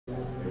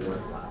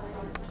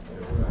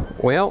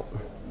Well,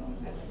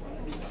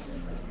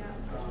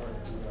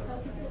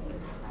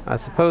 I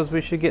suppose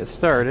we should get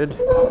started.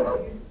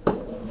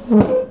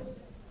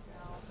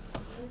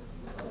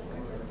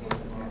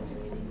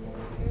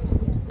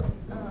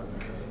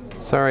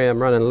 Sorry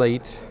I'm running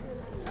late.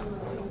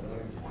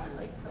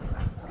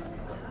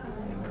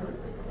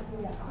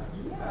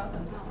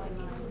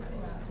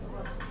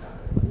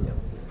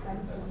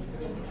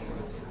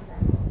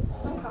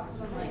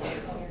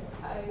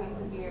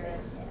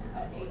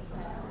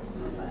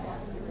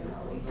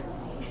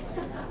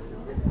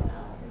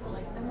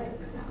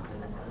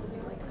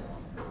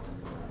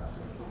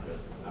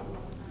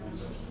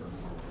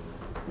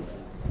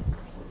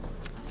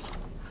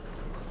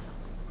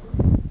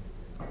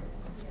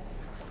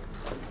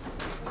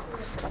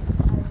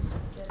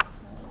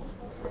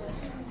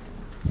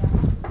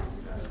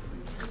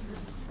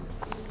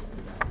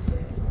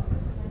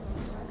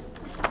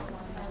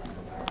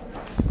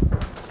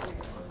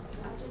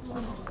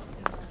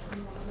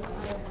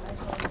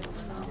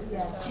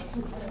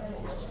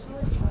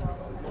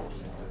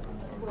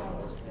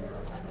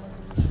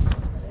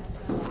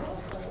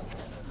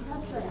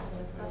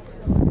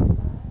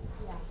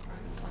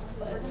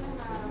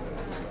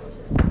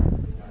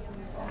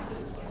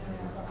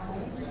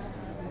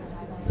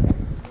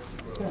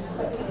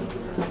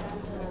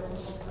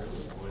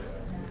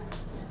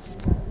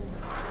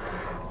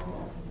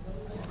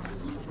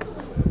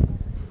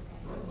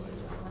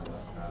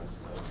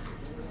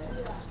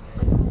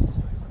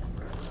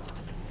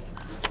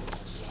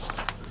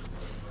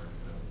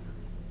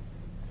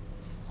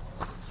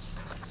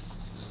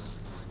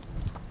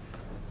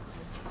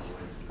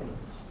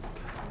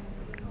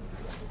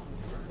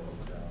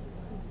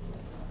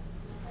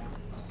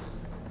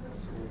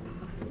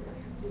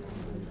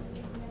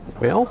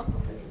 Well,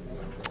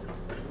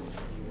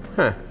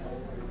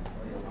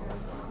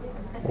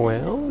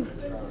 well,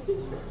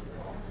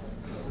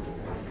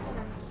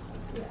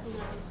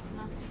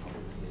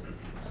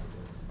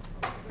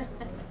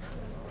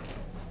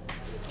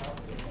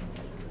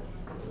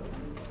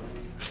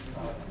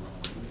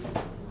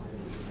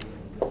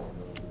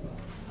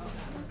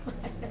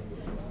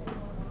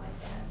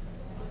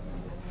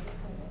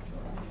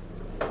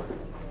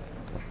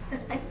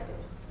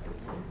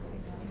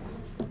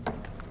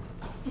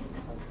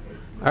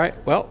 all right,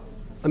 well,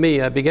 let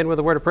me begin with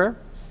a word of prayer.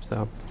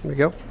 So, here we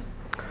go.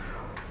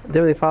 Dear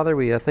Heavenly Father,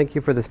 we thank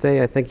you for this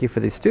day. I thank you for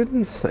these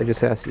students. I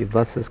just ask you to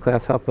bless this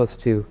class. Help us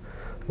to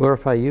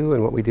glorify you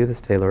in what we do this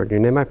day, Lord.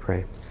 In your name I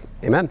pray.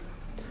 Amen.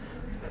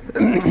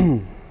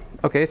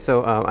 Okay,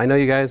 so I know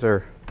you guys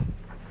are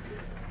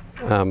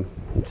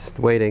just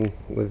waiting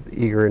with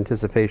eager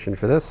anticipation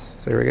for this.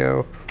 So here we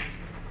go.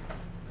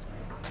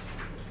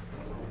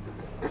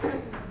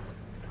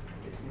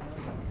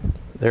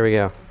 There we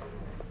go.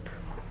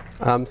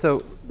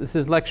 So this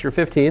is lecture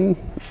 15.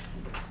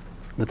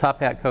 The top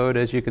hat code,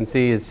 as you can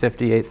see, is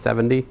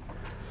 5870.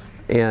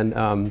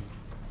 And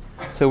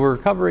so we're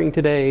covering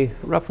today,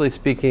 roughly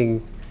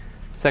speaking,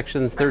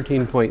 sections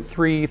 13.3,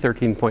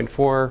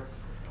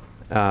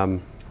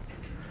 13.4.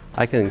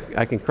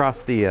 I can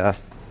cross the,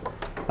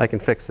 I can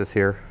fix this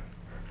here.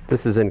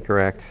 This is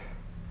incorrect.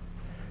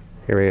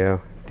 Here we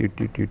go.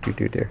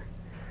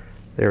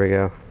 There we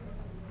go.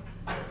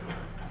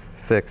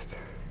 Fixed.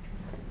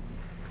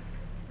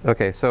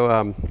 Okay,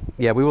 so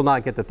yeah, we will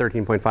not get to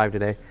 13.5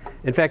 today.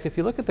 In fact, if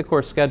you look at the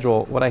course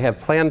schedule, what I have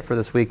planned for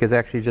this week is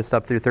actually just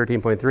up through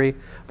 13.3.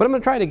 But I'm going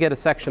to try to get a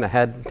section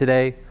ahead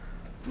today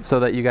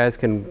so that you guys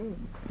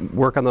can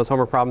work on those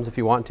homework problems if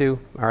you want to,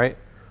 all right?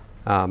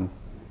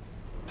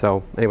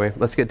 So anyway,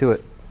 let's get to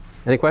it.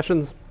 Any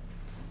questions?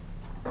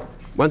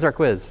 When's our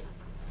quiz?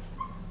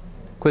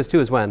 Quiz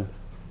 2 is when?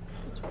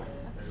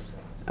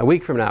 A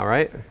week from now,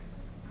 right?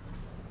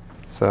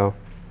 So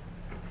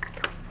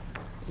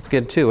let's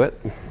get to it.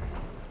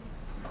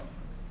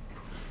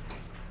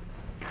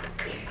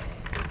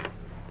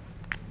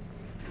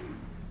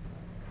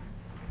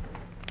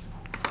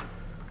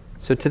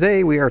 So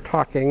today we are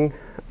talking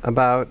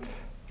about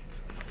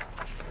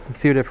a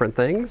few different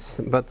things,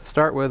 but to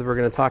start with, we're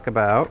going to talk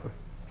about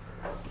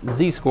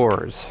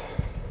z-scores.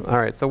 All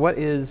right, so what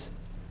is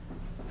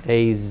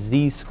a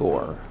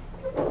z-score?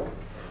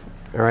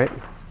 All right.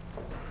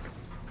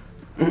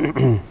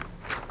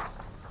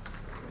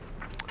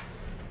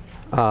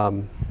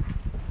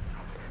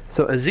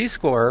 So a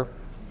z-score,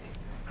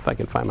 if I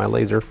can find my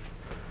laser.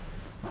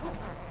 Oh,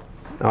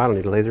 I don't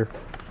need a laser.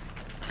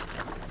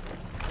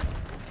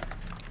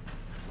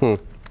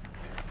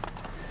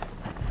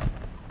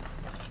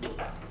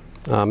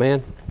 Oh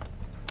man,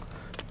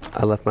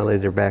 I left my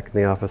laser back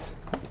in the office.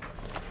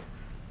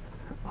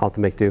 I'll have to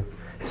make do.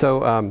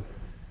 So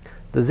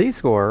the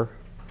z-score,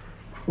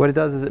 what it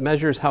does is it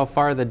measures how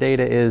far the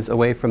data is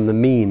away from the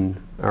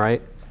mean, all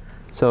right?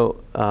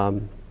 So,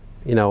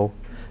 you know,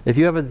 if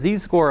you have a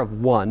z-score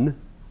of 1,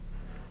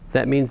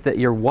 that means that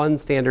you're 1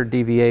 standard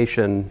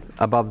deviation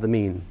above the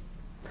mean.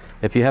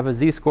 If you have a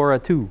z-score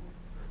of 2,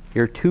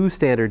 you're 2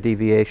 standard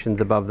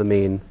deviations above the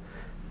mean.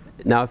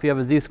 Now, if you have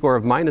a z-score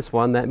of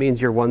 -1, that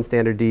means you're 1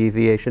 standard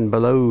deviation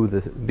below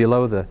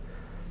the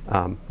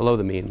below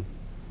the mean.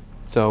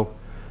 So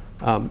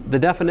the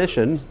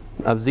definition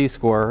of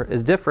z-score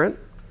is different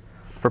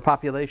for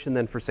population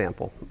than for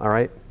sample, all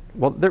right?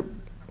 Well,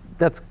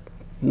 that's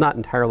not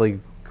entirely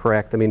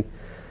correct. I mean,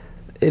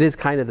 it is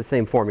kind of the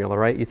same formula,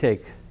 right? You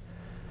take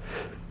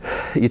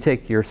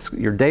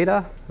your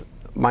data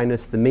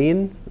minus the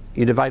mean,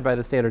 you divide by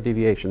the standard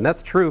deviation.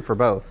 That's true for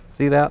both.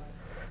 See that?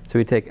 So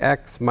we take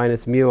x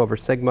minus mu over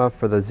sigma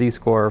for the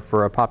z-score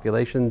for a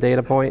population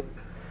data point.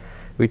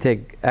 We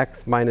take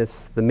x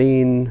minus the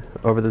mean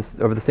over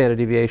the standard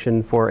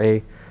deviation for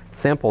a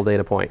sample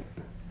data point.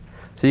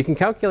 So you can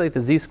calculate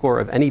the z-score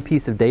of any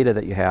piece of data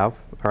that you have,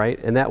 all right?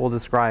 And that will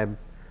describe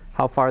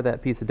how far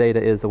that piece of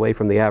data is away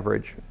from the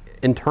average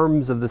in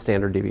terms of the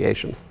standard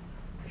deviation.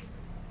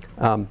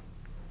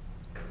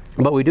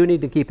 But we do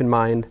need to keep in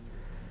mind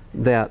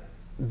that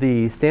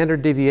the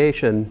standard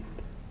deviation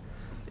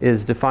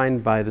is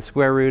defined by the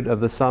square root of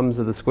the sums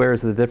of the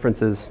squares of the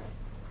differences.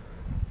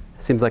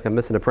 Seems like I'm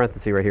missing a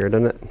parenthesis right here,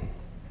 doesn't it?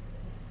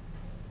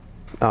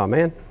 Oh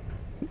man,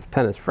 this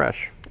pen is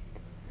fresh.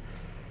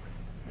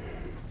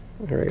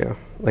 There we go,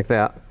 like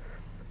that.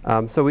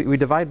 So we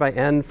divide by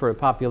n for a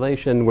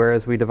population,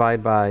 whereas we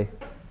divide by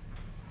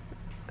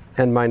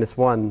n minus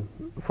 1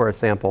 for a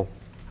sample.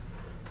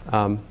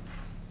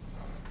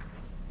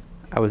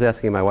 I was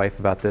asking my wife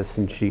about this,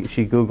 and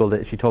she Googled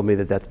it. She told me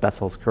that that's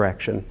Bessel's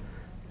correction.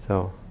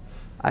 So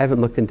I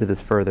haven't looked into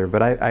this further,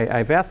 but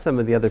I've asked some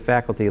of the other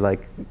faculty,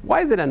 like,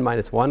 why is it n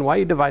minus 1? Why are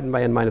you dividing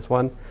by n minus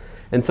 1?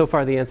 And so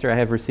far the answer I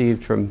have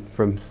received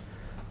from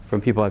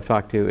people I've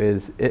talked to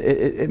is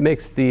it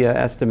makes the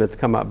estimates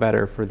come out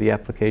better for the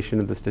application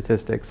of the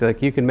statistics. So,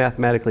 like, you can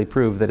mathematically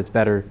prove that it's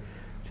better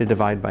to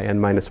divide by n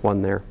minus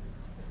 1 there.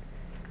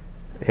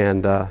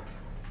 And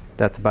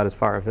that's about as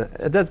far as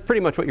it. That's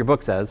pretty much what your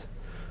book says.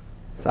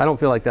 So I don't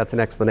feel like that's an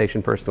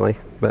explanation personally.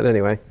 But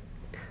anyway,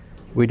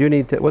 we do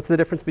need to, what's the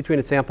difference between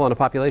a sample and a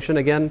population?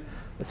 Again,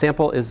 a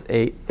sample is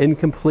an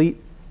incomplete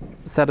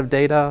set of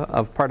data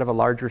of part of a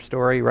larger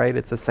story, right?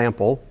 It's a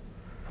sample.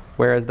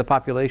 Whereas the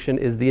population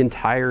is the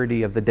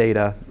entirety of the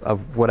data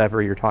of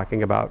whatever you're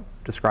talking about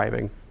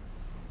describing.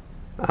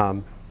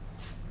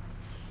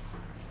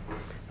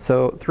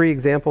 So 3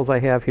 examples I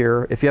have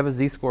here. If you have a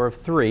z-score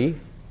of 3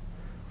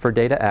 for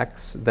data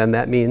x, then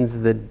that means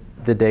that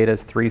the data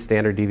is 3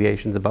 standard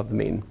deviations above the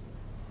mean.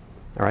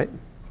 All right?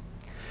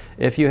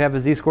 If you have a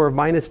z-score of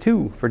minus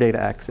 2 for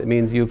data x, it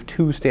means you have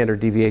 2 standard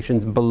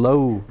deviations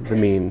below the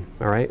mean.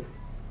 All right?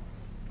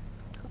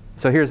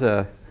 So here's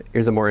a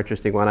more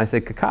interesting one. I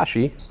say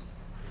Kakashi.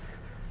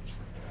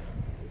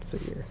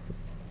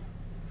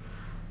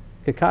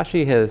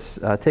 Kakashi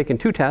has taken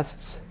 2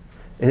 tests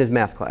in his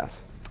math class.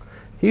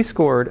 He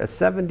scored a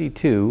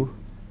 72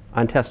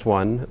 on test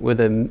 1 with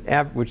an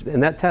average,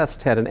 and that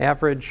test had an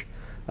average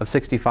of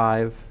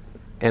 65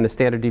 and a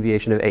standard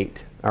deviation of 8.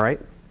 All right?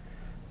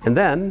 And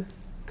then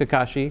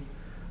Kakashi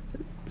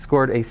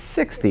scored a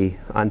 60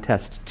 on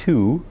test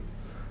 2,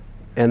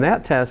 and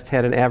that test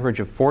had an average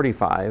of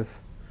 45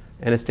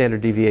 and a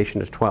standard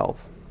deviation of 12,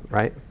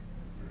 right?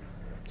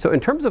 So in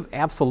terms of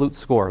absolute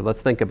score,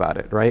 let's think about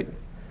it, right?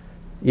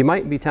 You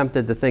might be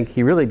tempted to think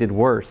he really did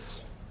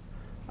worse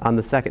on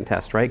the second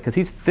test, right? Because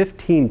he's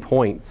 15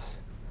 points.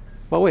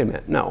 Well, wait a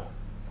minute, no.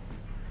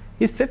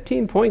 He's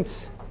 15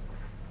 points.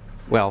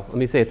 Well, let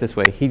me say it this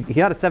way. He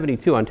got a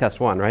 72 on test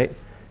 1, right?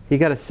 He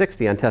got a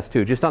 60 on test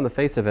 2. Just on the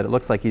face of it, it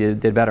looks like he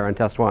did better on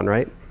test 1,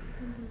 right?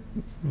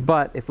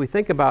 But if we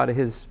think about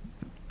his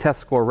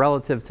test score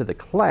relative to the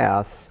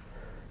class,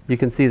 you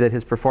can see that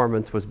his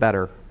performance was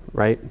better,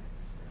 right,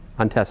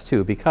 on test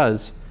 2,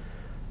 because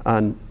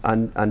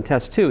on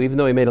test 2, even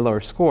though he made a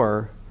lower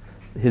score,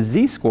 his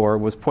z-score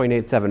was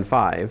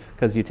 0.875,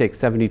 because you take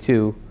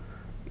 72,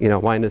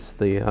 minus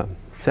the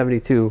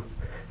 72.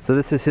 So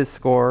this is his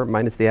score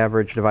minus the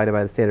average divided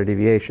by the standard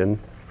deviation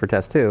for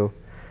test 2.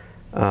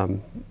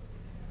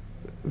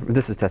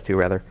 This is test 2,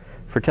 rather.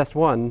 For test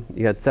 1,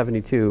 you had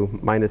 72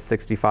 minus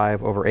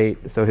 65 over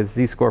 8. So his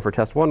z-score for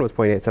test 1 was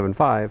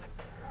 0.875,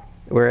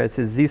 whereas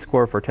his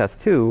z-score for test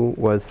 2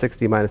 was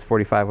 60 minus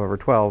 45 over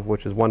 12,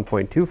 which is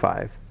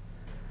 1.25.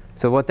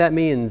 So what that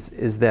means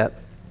is that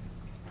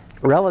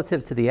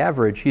relative to the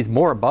average, he's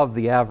more above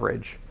the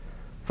average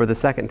for the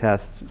second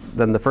test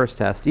than the first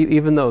test,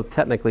 even though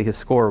technically his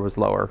score was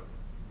lower.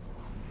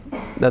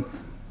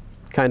 That's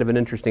kind of an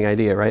interesting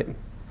idea, right?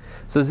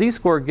 So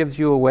z-score gives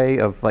you a way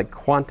of like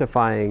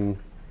quantifying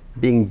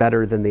being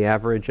better than the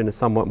average in a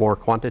somewhat more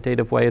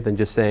quantitative way than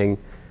just saying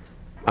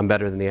I'm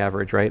better than the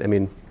average, right? I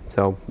mean,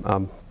 so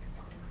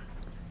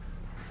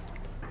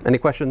any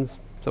questions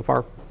so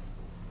far?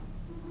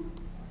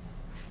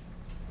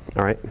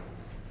 All right.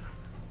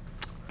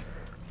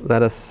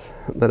 Let us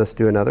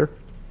do another.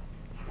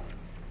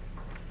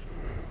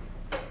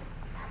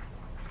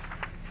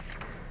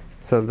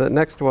 So the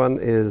next one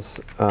is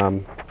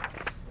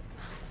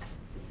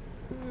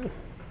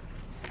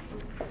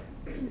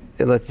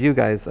it lets you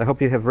guys, I hope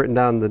you have written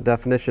down the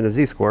definition of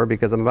z-score,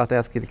 because I'm about to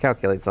ask you to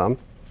calculate some.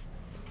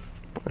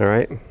 All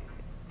right.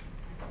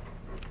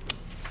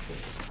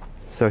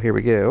 So here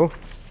we go.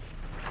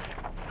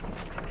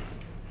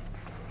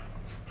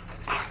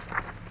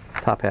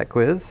 Top Hat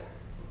quiz.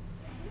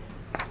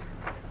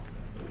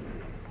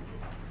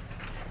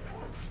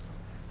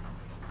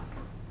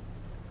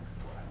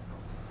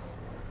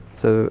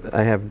 So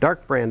I have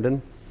Dark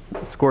Brandon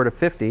scored a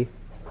 50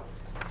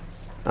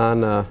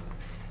 on, oh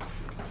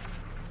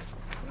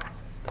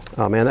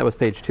man, that was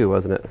page 2,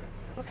 wasn't it?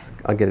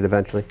 I'll get it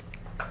eventually.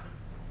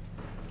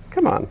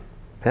 Come on,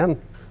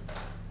 pen.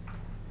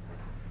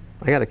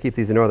 I got to keep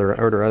these in order,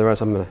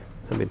 otherwise I'm going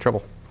to be in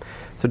trouble.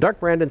 So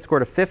Dark Brandon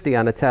scored a 50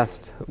 on a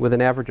test with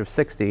an average of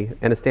 60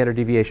 and a standard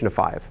deviation of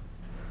 5.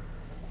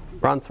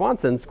 Ron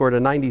Swanson scored a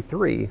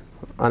 93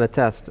 on a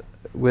test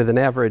with an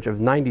average of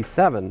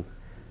 97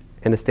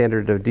 and a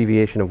standard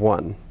deviation of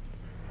 1.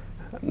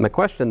 My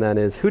question then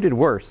is, who did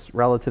worse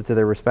relative to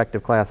their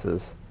respective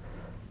classes?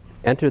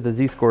 Enter the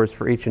z-scores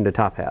for each into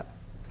Top Hat.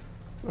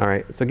 All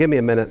right, so give me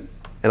a minute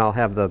and I'll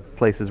have the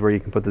places where you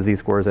can put the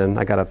z-scores in.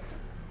 I gotta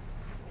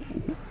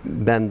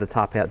bend the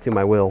Top Hat to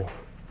my will.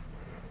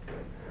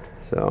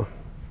 So,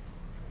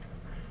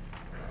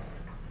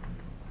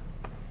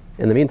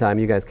 in the meantime,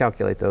 you guys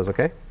calculate those,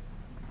 okay?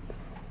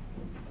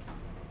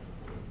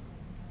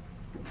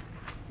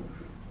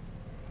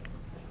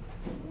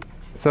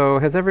 So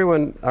has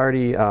everyone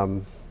already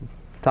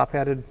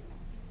top-hatted?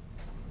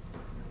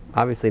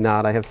 Obviously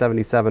not. I have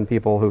 77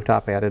 people who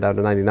top-hatted out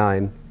of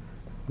 99. I'm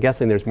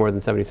guessing there's more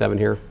than 77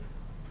 here.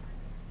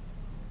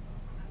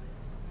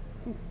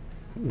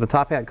 The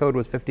Top Hat code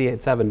was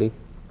 5870.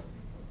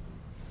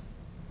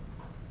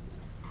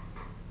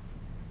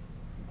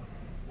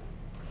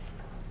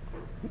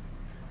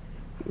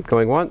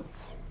 Going once.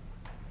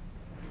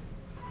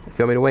 If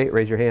you want me to wait,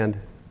 raise your hand.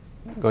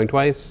 Going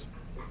twice.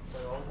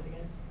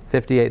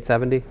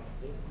 5870.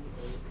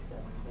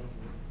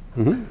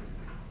 Mm-hmm.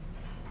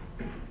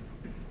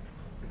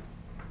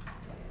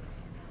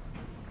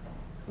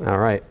 All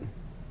right.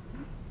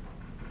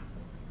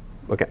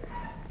 Okay.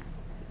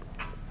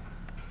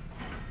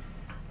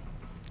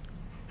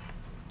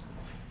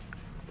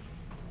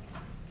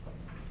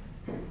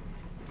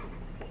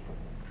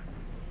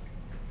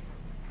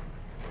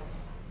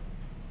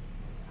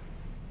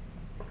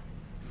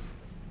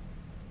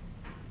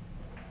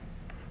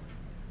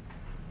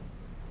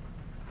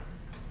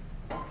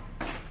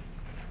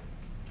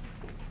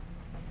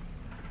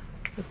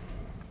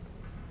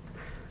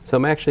 So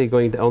I'm actually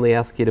going to only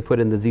ask you to put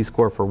in the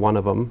z-score for one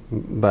of them,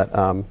 but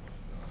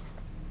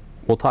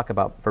we'll talk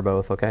about for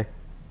both, okay?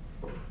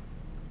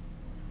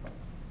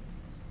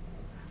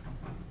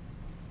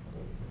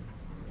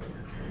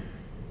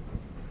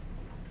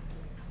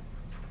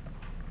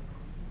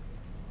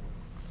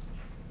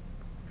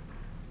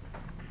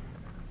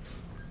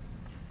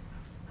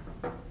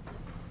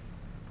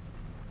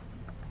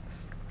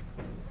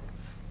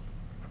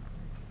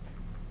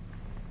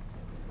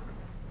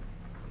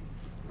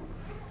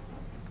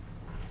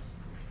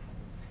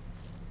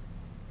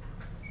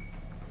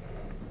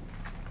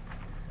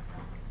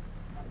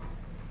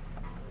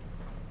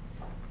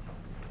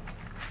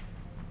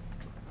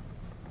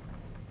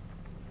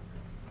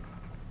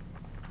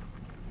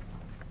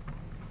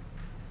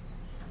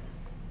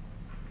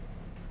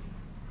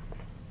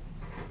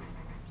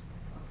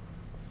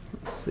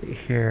 Let's see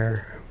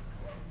here.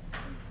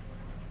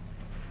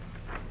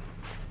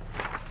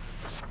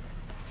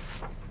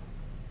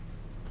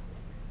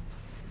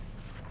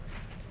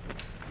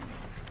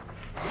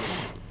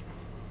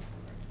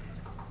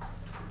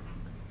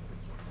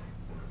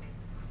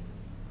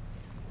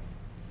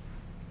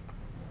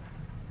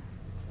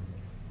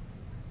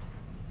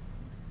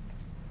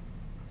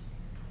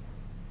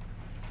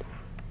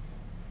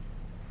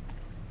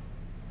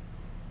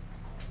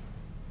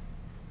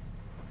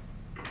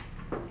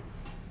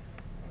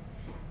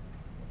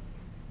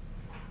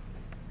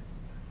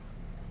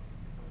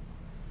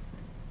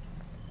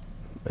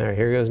 All right,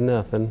 here goes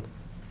nothing.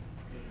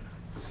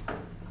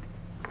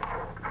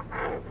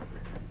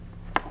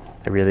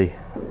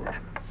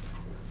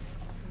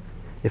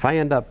 If I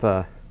end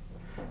up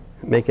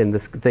making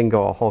this thing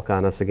go all Hulk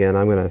on us again,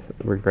 I'm going to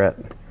regret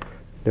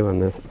doing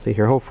this. Let's see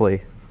here,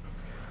 hopefully.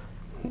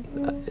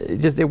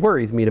 It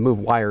worries me to move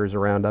wires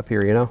around up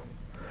here, you know?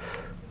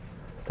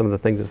 Some of the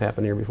things that have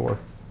happened here before.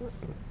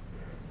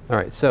 All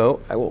right, so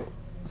I will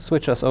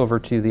switch us over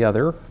to the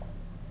other.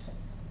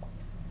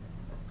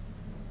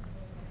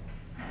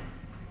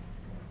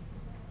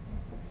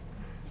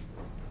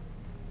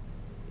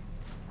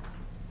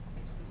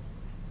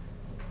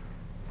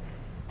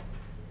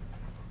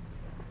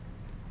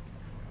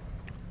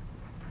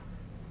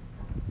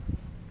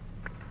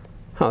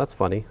 Oh, that's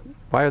funny.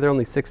 Why are there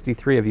only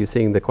 63 of you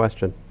seeing the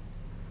question?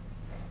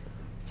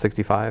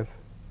 65?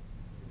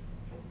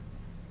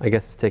 I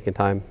guess it's taking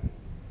time.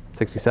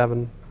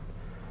 67?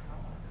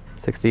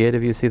 68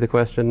 of you see the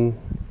question?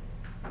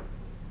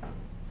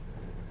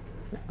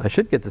 I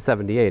should get to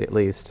 78 at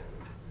least.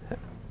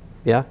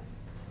 Yeah?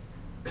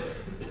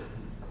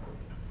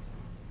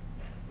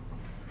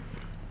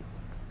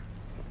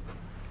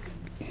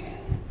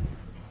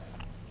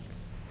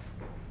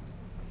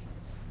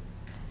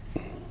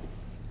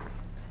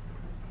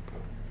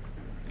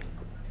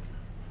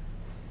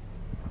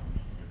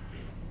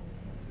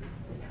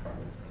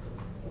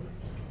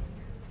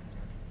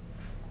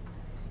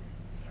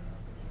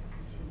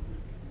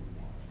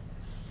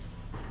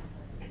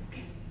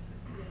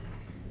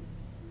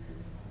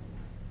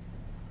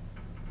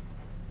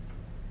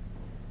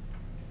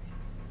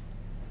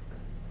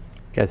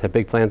 You guys have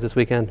big plans this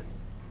weekend?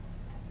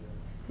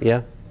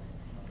 Yeah?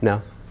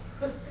 No?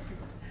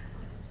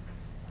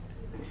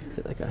 Is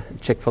it like a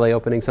Chick-fil-A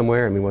opening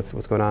somewhere? I mean, what's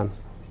going on?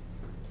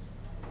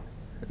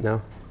 No?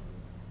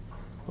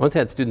 I once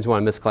had students who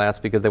wanted to miss class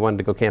because they wanted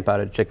to go camp out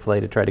at Chick-fil-A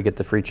to try to get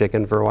the free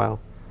chicken for a while.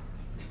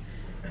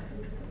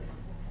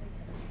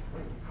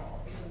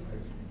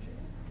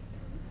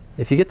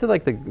 If you get to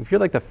if you're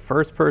like the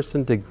first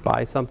person to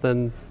buy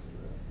something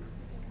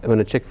when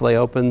a Chick-fil-A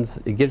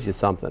opens, it gives you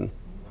something.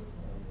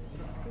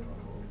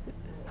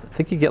 I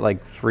think you get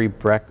like free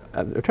breakfast.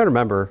 I'm trying to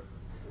remember.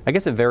 I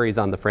guess it varies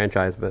on the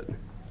franchise, but.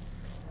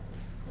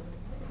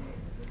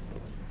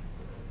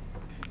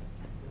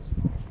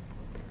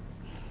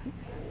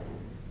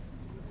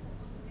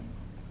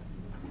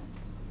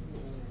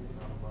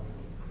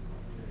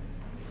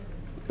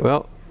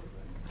 Well,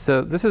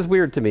 so this is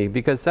weird to me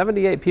because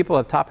 78 people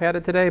have top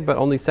hatted today, but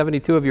only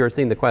 72 of you are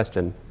seeing the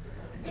question.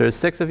 So there's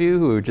 6 of you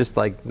who are just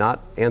like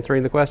not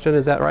answering the question.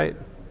 Is that right?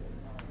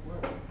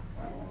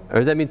 Or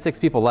does that mean 6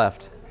 people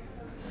left?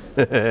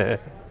 All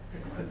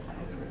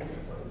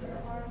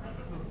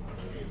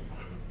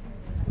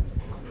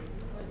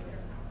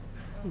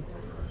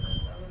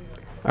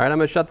right, I'm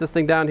going to shut this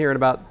thing down here in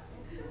about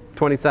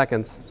 20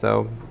 seconds.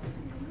 So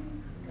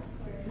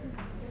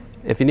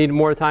if you need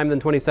more time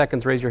than 20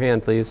 seconds, raise your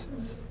hand, please.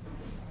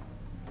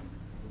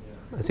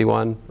 I see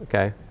one.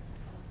 Okay.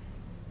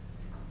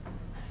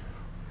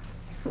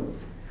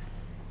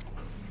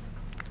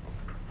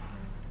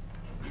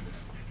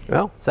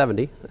 Well,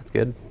 70. That's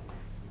good.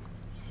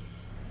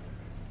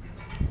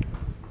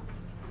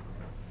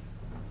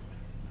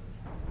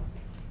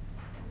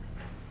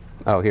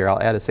 Oh, here,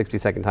 I'll add a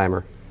 60-second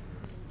timer.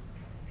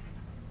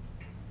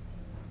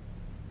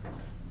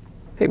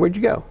 Hey, where'd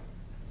you go?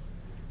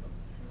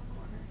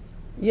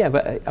 Yeah,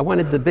 but I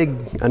wanted the big,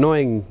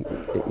 annoying,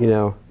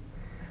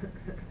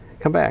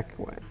 come back.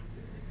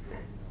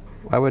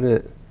 Why wouldn't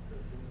it?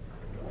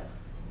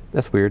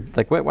 That's weird.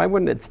 Like, why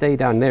wouldn't it stay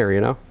down there,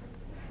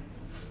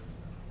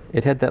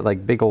 It had that,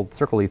 like, big old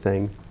circle-y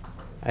thing.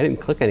 I didn't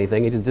click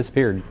anything. It just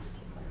disappeared.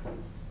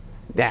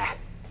 Ah.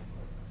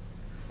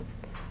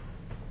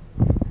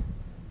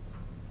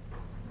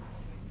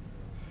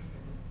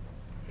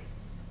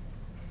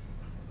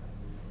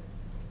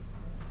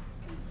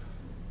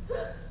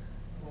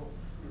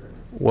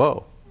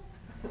 Whoa.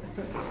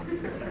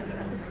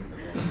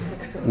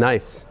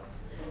 Nice.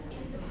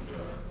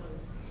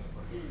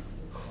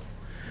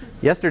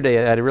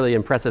 Yesterday, I had a really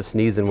impressive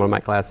sneeze in one of my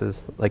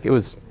classes. Like, it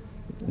was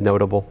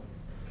notable.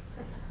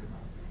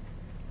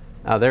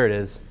 Oh, there it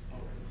is.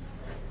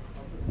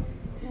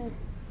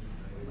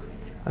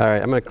 All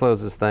right, I'm going to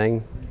close this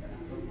thing.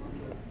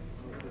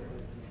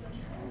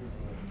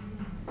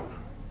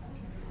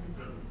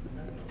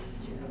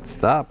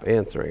 Stop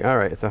answering. All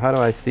right, so how do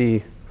I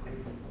see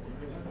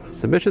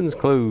submissions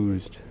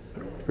closed?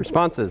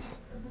 Responses.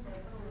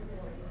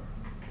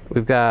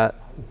 We've got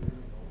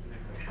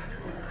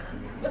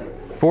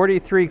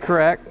 43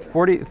 correct.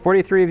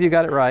 43 of you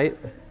got it right.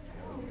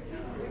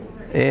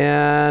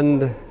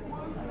 And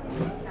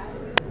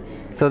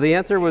so the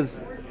answer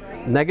was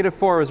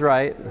 -4 was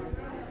right.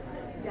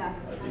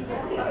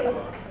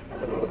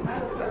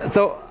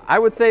 So I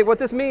would say what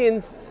this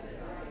means,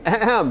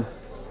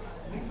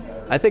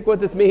 I think what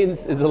this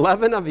means is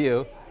 11 of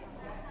you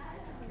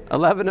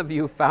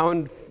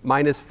found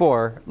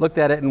 -4, looked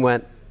at it and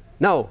went,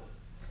 no,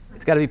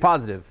 it's got to be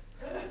positive,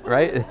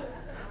 right?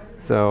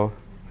 So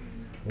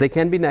they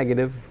can be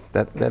negative,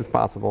 that's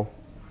possible.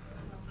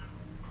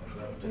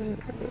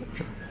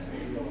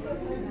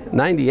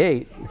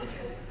 98.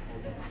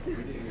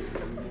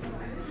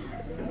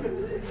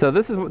 So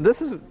this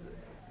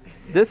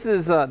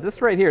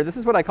right here, this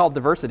is what I call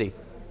diversity.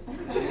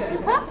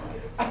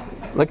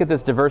 Look at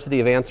this diversity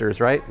of answers,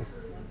 right?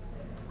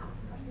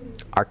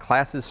 Our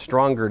class is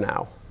stronger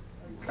now.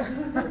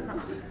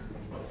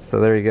 So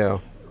there you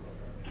go.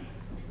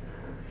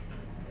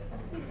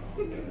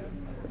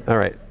 All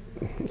right,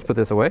 let's put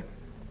this away.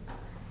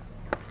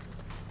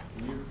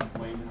 Can you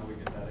explain how we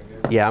get that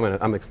again? Yeah, I'm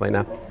gonna explain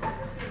now.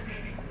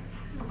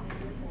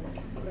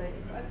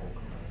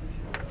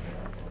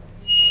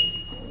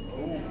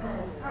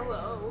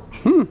 Hello.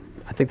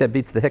 I think that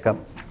beats the hiccup.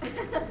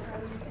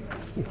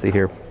 Let's see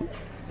here.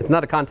 It's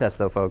not a contest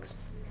though, folks.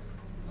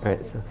 All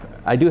right, so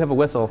I do have a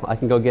whistle. I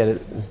can go get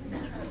it.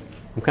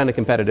 I'm kind of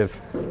competitive,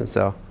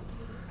 so.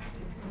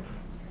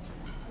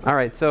 All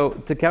right, so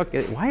to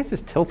calculate, why is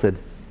this tilted?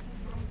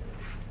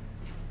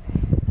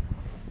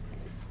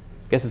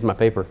 Guess it's my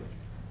paper.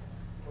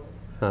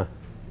 Huh,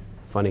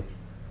 funny.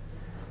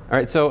 All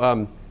right,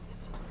 so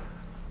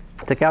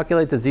to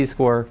calculate the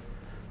z-score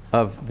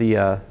of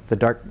the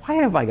dark, why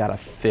have I got a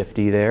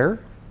 50 there?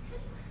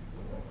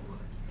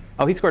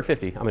 Oh, he scored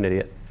 50. I'm an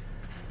idiot.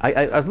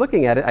 I was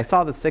looking at it. I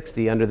saw the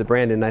 60 under the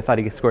Brandon, and I thought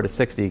he scored a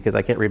 60 because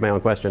I can't read my own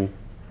question.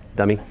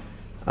 Dummy.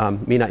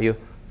 Me, not you.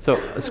 So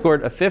I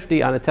scored a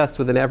 50 on a test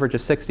with an average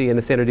of 60 and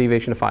a standard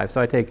deviation of 5.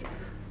 So I take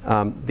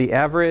the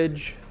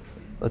average,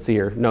 let's see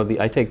here. No,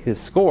 I take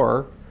his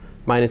score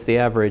minus the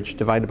average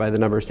divided by the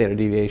number of standard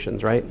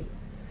deviations, right?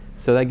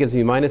 So that gives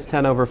me minus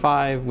 10 over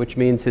 5, which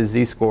means his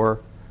z-score,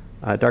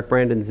 Dark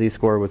Brandon's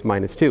z-score was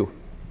minus 2,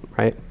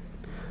 right?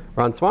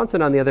 Ron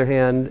Swanson, on the other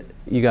hand,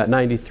 you got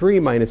 93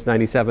 minus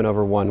 97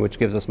 over 1, which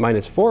gives us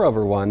minus 4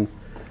 over 1,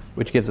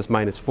 which gives us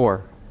minus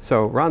 4.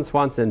 So Ron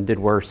Swanson did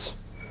worse.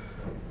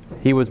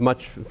 He was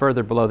much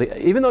further below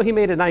even though he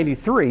made a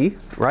 93,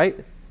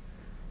 right?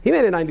 He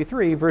made a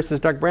 93 versus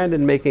Dark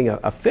Brandon making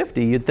a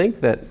 50. You'd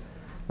think that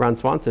Ron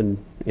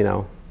Swanson,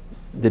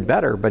 did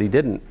better, but he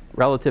didn't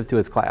relative to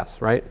his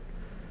class, right?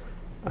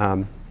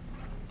 So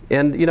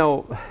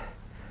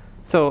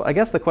I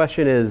guess the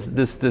question is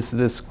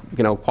this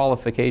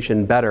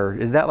qualification better,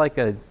 is that like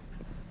a,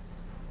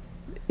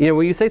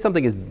 when you say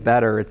something is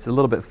better, it's a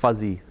little bit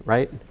fuzzy,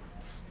 right?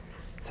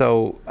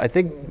 So I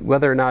think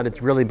whether or not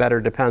it's really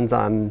better depends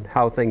on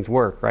how things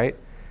work, right?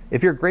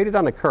 If you're graded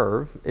on a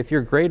curve, if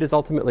your grade is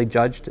ultimately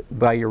judged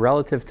by your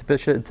relative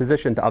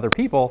position to other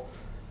people,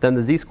 then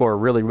the z-score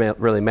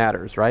really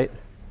matters, right?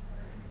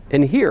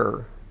 And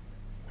here,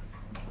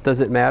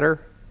 does it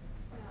matter?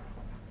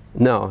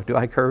 No. Do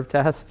I curve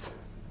tests?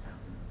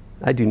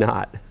 I do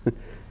not,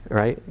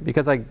 right?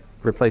 Because I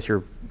replace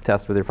your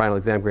test with your final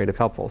exam grade if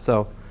helpful.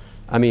 So,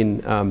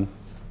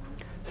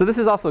 so this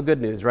is also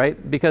good news,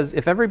 right? Because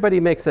if everybody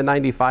makes a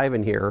 95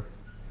 in here,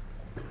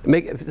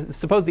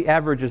 suppose the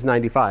average is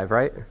 95,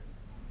 right?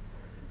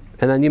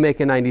 And then you make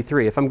a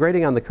 93. If I'm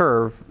grading on the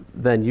curve,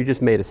 then you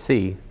just made a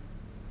C,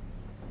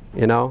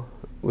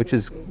 which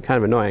is kind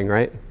of annoying,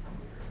 right?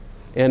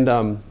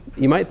 And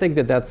you might think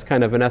that that's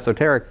kind of an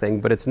esoteric thing,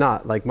 but it's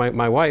not. Like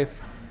my wife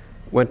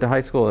went to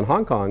high school in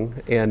Hong Kong,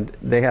 and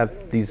they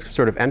have these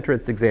sort of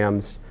entrance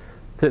exams.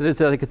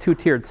 There's like a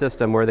two-tiered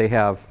system where they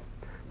have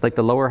like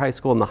the lower high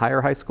school and the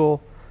higher high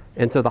school.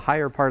 And so the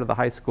higher part of the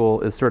high school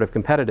is sort of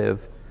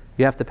competitive.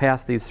 You have to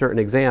pass these certain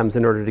exams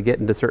in order to get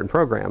into certain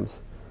programs.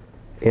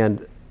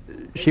 And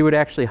she would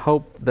actually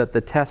hope that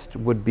the test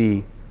would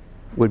be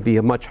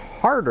much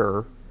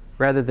harder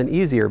rather than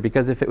easier,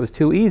 because if it was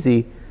too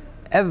easy,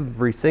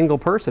 every single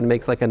person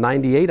makes like a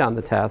 98 on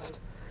the test,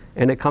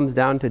 and it comes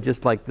down to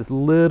just like this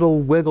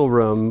little wiggle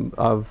room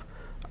of,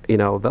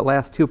 the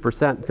last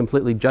 2%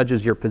 completely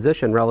judges your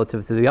position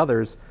relative to the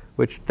others,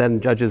 which then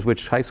judges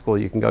which high school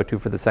you can go to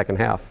for the second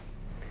half.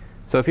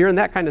 So if you're in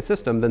that kind of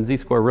system, then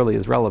z-score really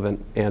is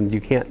relevant, and you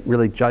can't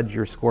really judge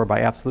your score by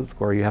absolute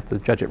score. You have to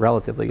judge it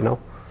relatively,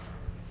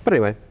 But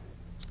anyway,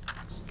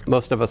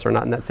 most of us are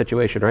not in that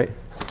situation, right?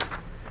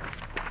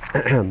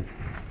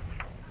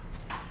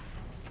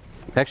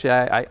 Actually,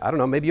 I don't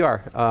know, maybe you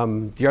are.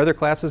 Do your other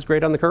classes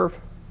grade on the curve?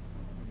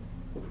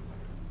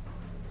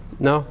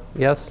 No?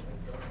 Yes?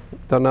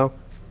 Don't know?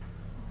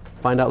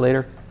 Find out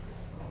later?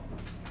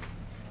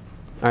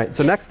 All right,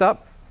 so next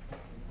up,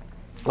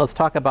 let's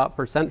talk about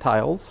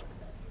percentiles.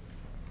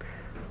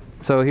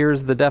 So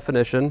here's the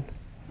definition.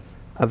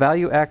 A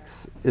value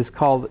x is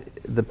called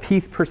the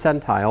pth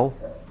percentile,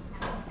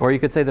 or you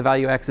could say the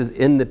value x is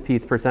in the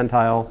pth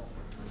percentile.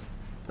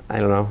 I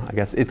don't know, I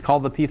guess. It's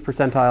called the pth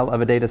percentile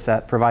of a data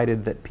set,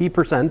 provided that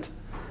p%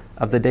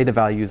 of the data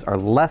values are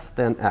less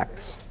than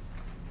x.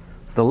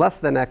 The less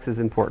than x is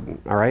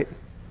important, all right?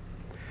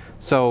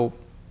 So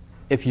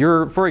if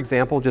you're, for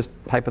example, just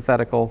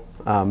hypothetical,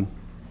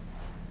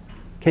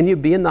 can you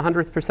be in the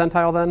 100th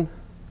percentile then?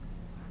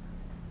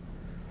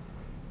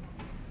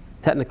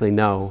 Technically,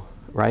 no,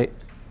 right?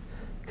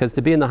 Because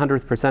to be in the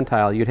 100th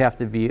percentile, you'd have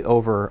to be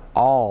over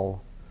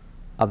all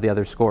of the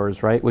other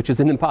scores, right? Which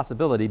is an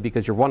impossibility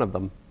because you're one of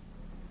them,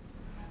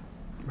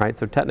 right?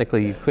 So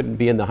technically, you couldn't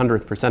be in the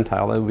 100th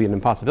percentile. That would be an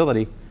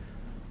impossibility.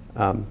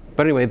 But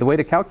anyway, the way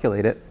to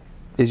calculate it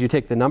is you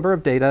take the number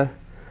of data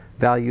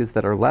values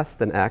that are less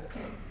than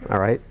x, all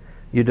right?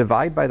 You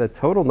divide by the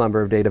total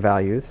number of data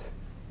values,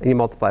 and you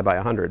multiply by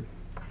 100.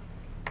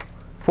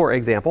 For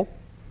example,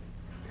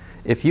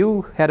 if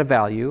you had a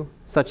value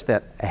such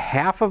that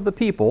half of the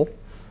people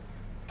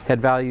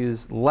had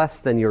values less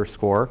than your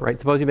score, right?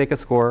 Suppose you make a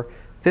score,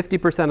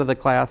 50% of the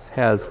class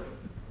has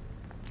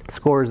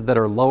scores that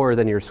are lower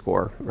than your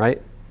score,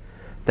 right?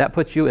 That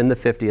puts you in the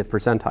 50th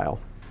percentile,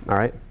 all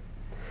right?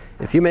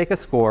 If you make a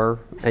score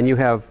and you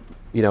have,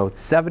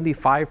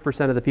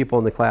 75% of the people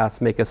in the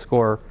class make a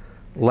score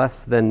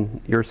less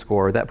than your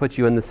score, that puts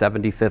you in the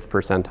 75th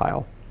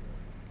percentile,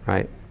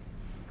 right?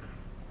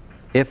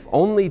 If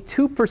only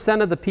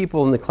 2% of the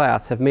people in the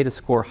class have made a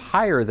score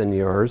higher than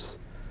yours,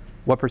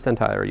 what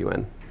percentile are you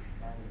in?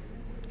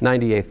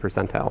 98th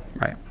percentile,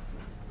 right?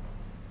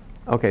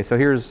 Okay, so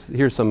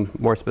here's some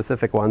more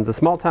specific ones. A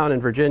small town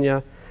in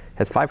Virginia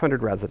has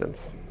 500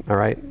 residents, all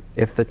right?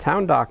 If the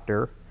town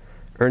doctor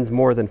earns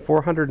more than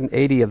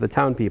 480 of the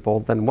town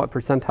people, then what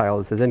percentile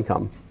is his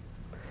income?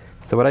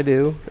 So what I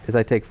do is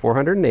I take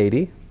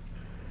 480,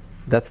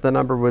 that's the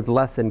number with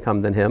less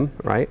income than him,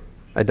 right?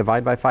 I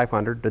divide by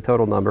 500, the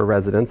total number of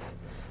residents.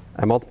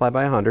 I multiply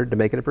by 100 to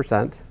make it a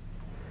percent,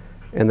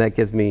 and that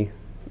gives me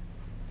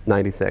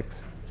 96.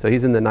 So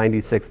he's in the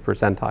 96th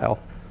percentile,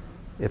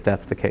 if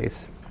that's the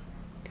case.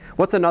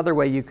 What's another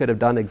way you could have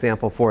done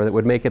example 4 that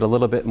would make it a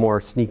little bit more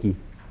sneaky?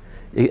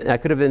 I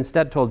could have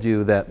instead told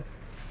you that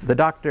the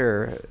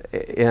doctor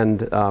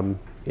and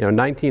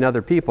 19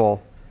 other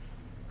people,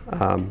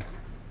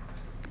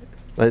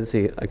 let's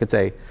see, I could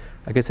say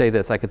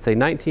this. I could say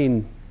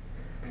 19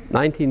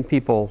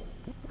 people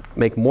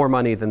make more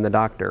money than the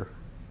doctor,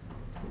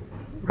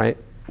 right?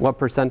 What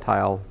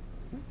percentile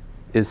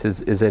is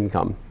his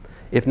income?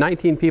 If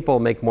 19 people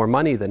make more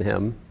money than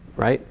him,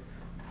 right,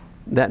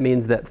 that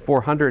means that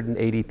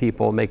 480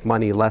 people make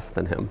money less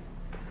than him,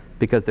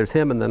 because there's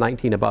him and the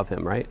 19 above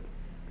him, right?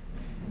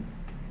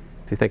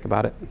 If you think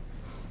about it.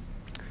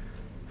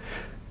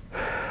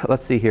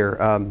 Let's see here.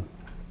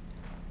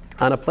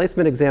 On a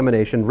placement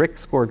examination, Rick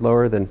scored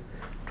lower than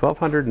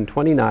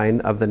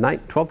 1,229 of the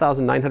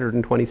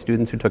 12,920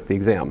 students who took the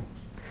exam.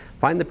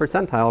 Find the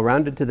percentile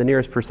rounded to the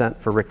nearest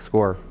percent for Rick's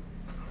score.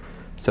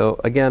 So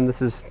again,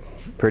 this is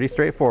pretty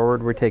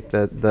straightforward. We take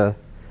well,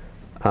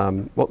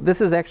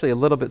 this is actually a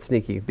little bit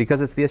sneaky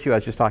because it's the issue I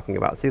was just talking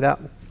about. See that?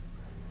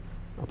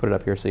 I'll put it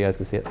up here so you guys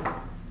can see it.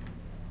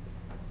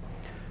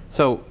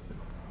 So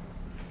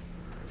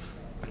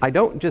I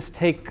don't just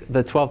take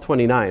the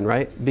 1229,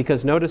 right?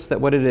 Because notice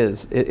that what it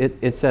is,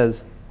 it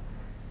says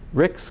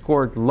Rick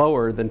scored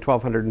lower than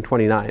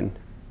 1,229.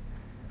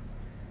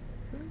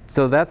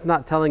 So that's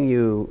not telling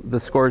you the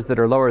scores that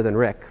are lower than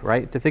Rick,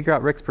 right? To figure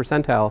out Rick's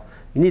percentile,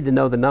 you need to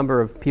know the number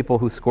of people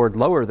who scored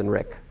lower than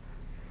Rick,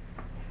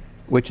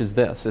 which is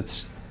this.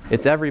 It's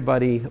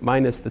everybody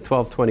minus the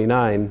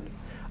 1,229.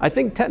 I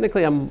think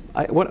technically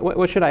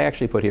what should I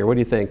actually put here? What do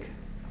you think?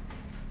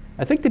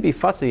 I think to be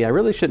fussy, I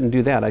really shouldn't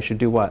do that. I should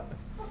do what?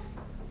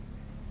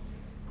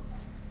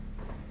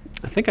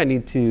 I think I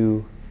need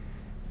to,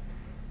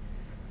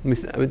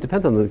 it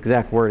depends on the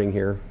exact wording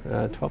here.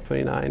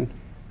 1229,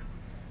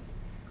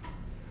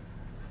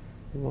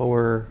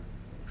 lower.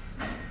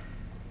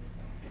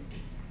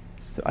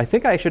 So I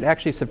think I should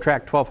actually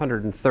subtract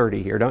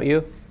 1,230 here, don't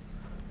you?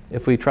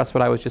 If we trust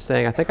what I was just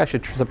saying, I think I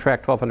should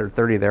subtract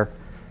 1,230 there,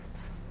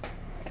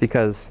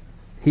 because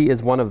he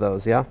is one of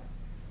those, yeah?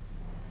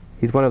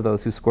 He's one of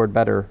those who scored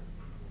better.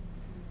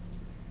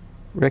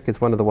 Rick is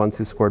one of the ones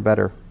who scored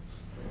better.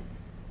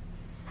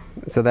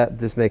 So that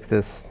just makes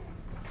this,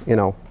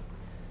 0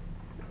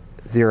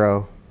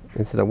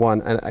 instead of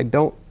 1. And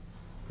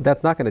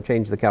that's not going to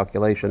change the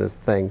calculation is the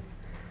thing.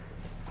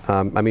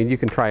 I mean, you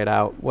can try it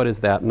out. What is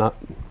that? Not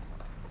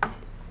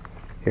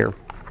here.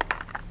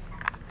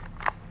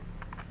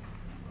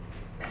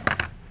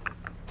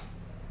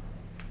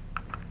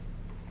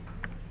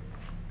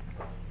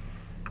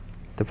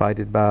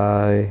 Divided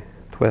by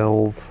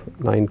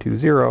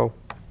 12,920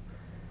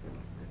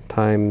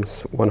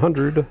 times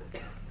 100.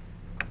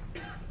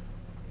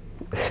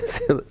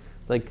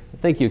 Like,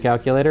 thank you,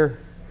 calculator.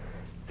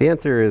 The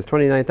answer is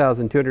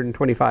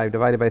 29,225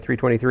 divided by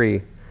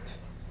 323.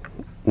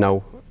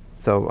 No.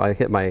 So I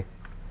hit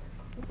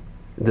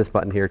this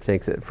button here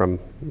takes it from,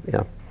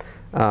 yeah.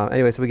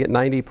 Anyway, so we get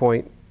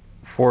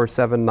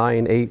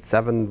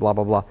 90.47987, blah,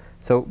 blah, blah.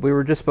 So we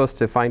were just supposed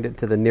to find it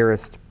to the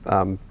nearest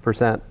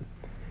percent.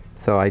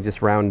 So I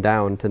just round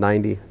down to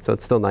 90. So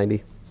it's still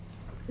 90.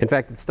 In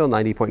fact, it's still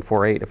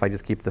 90.48 if I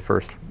just keep the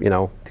first,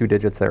 2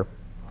 digits there.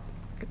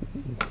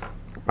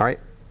 All right.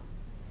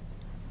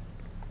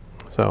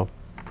 So,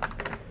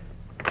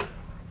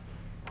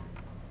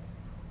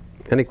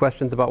 any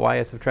questions about why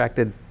I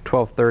subtracted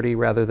 1230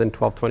 rather than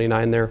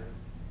 1229 there?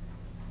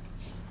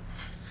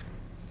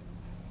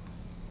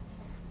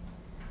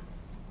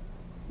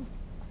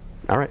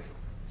 All right.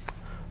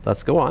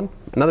 Let's go on.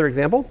 Another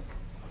example.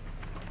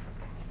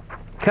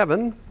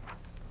 Kevin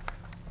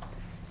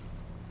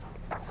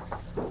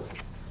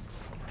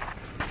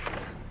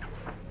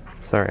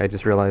sorry, I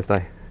just realized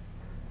I'm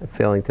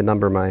failing to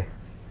number my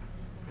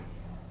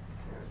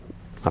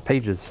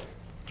pages.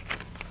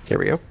 Here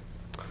we go.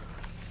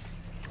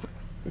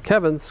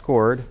 Kevin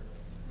scored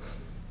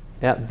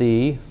at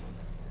the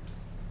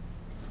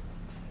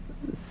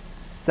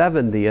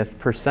 70th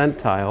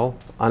percentile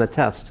on a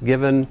test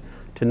given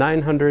to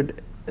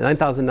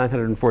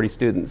 9,940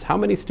 students. How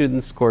many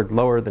students scored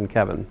lower than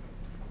Kevin?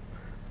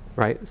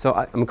 Right?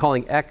 So I'm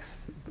calling X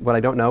what I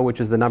don't know, which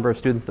is the number of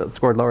students that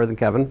scored lower than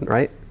Kevin,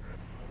 right?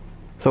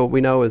 So what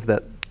we know is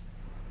that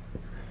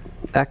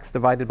X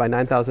divided by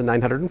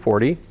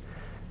 9,940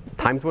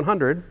 times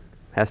 100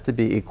 has to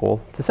be equal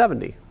to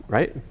 70,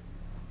 right?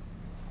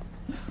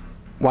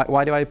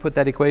 Why do I put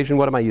that equation?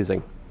 What am I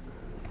using?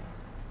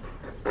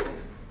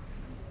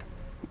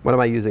 What am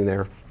I using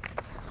there?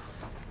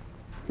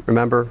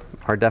 Remember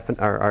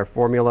our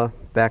formula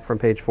back from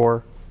page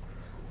 4?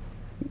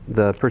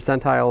 The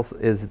percentiles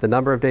is the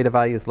number of data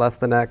values less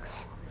than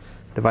X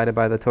divided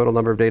by the total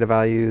number of data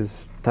values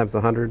times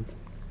 100.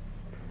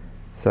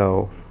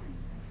 So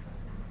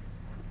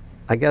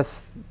I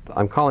guess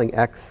I'm calling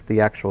X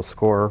the actual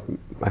score.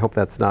 I hope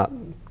that's not.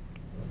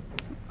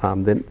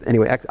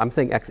 Anyway, I'm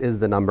saying X is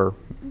the number.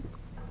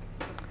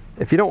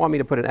 If you don't want me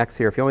to put an X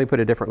here, if you want me to put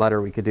a different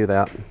letter, we could do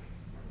that.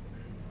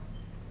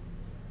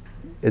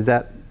 Is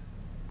that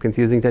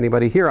confusing to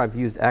anybody? Here I've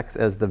used X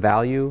as the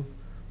value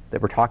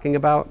that we're talking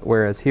about,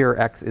 whereas here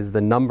X is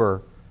the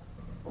number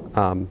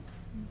of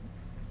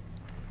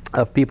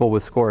people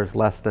with scores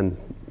less than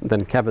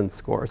Kevin's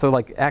score. So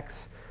like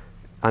X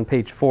on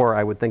page 4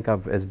 I would think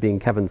of as being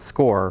Kevin's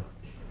score,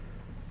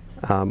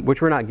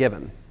 which we're not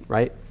given,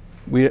 right?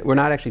 We're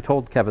not actually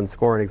told Kevin's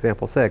score in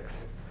example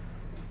 6.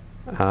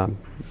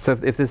 So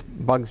if this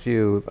bugs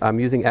you, I'm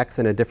using x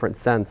in a different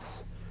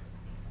sense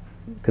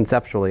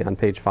conceptually on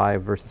page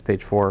 5 versus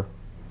page 4.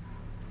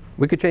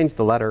 We could change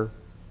the letter.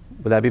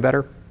 Would that be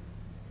better?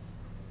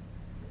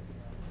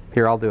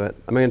 Here, I'll do it.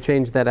 I'm going to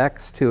change that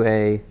x to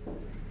a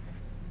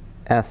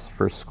s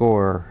for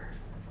score.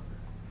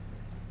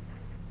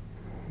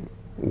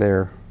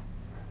 There.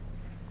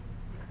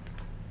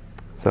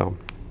 So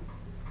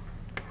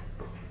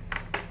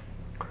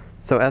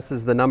s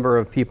is the number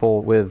of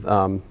people with,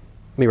 let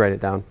me write it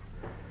down.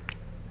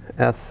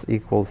 S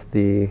equals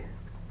the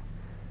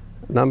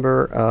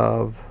number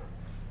of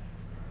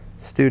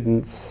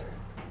students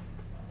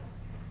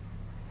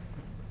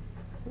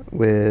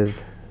with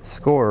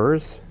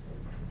scores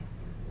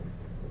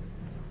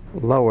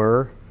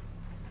lower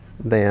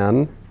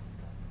than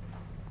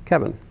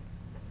Kevin.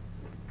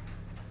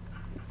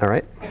 All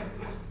right?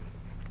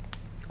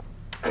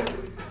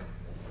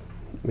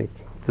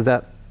 Does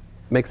that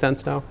make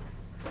sense now?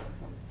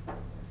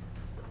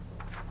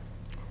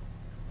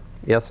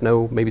 Yes,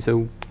 no, maybe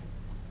so?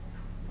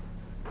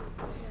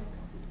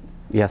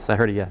 Yes, I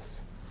heard a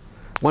yes.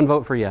 1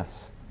 vote for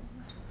yes.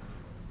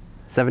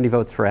 70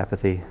 votes for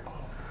apathy.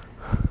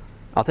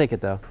 I'll take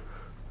it though.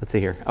 Let's see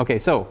here. Okay,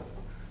 so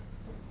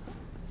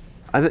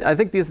I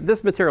think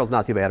this material is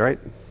not too bad, right?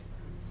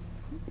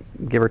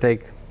 Give or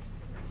take.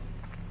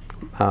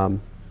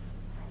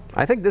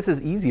 I think this is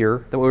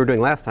easier than what we were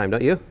doing last time,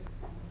 don't you?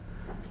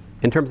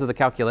 In terms of the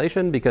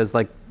calculation, because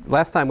like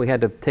last time we had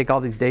to take all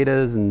these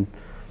datas and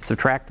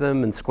subtract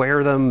them and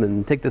square them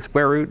and take the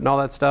square root and all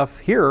that stuff.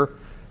 Here,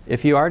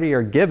 if you already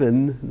are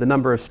given the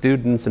number of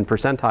students and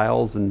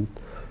percentiles and,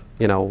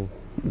 you know,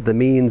 the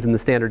means and the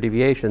standard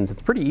deviations,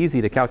 it's pretty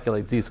easy to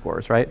calculate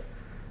z-scores, right?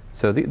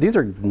 So these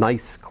are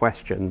nice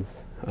questions,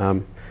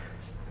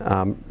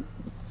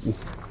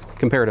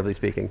 comparatively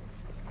speaking.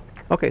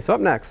 Okay, so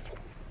up next,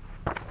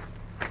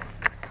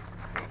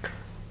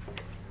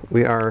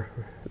 we are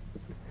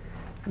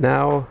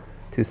now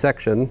to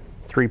section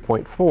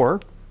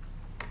 3.4.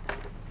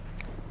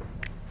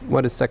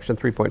 What is section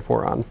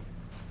 3.4 on?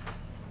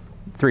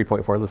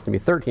 3.4, listen to me,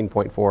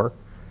 13.4,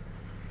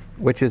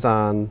 which is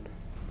on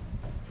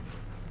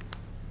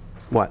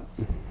what?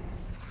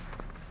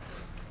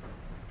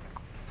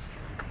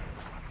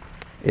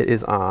 It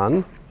is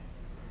on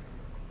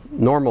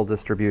normal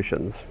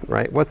distributions,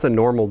 right? What's a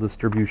normal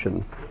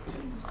distribution?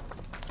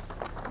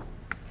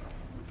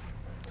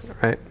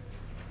 Right?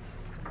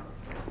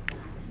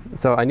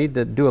 So I need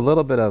to do a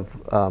little bit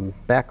of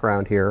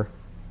background here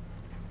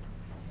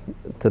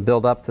to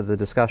build up to the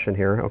discussion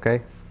here,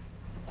 okay?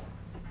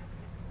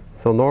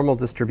 So normal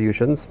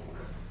distributions.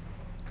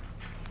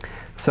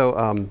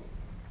 So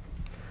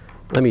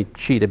let me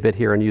cheat a bit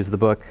here and use the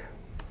book.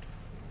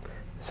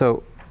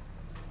 So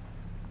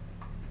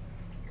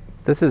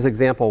this is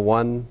example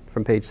 1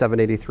 from page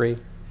 783,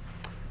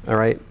 all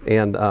right?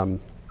 And let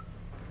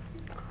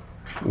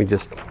me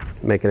just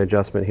make an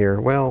adjustment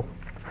here. Well,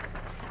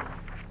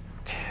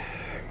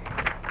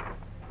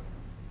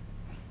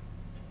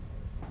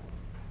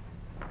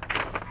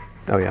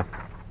 oh yeah.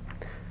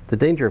 The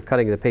danger of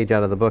cutting the page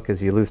out of the book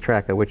is you lose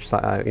track of which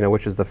side,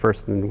 which is the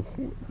first and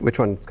which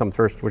one comes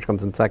first, which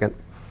comes in second.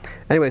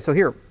 Anyway, so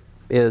here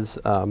is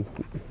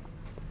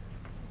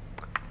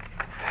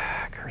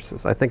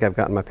curses. I think I've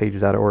gotten my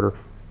pages out of order.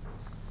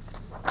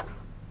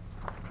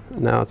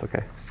 No, it's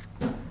okay.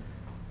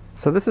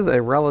 So this is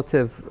a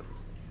relative.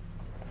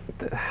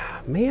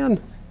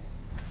 Man,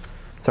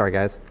 sorry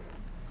guys.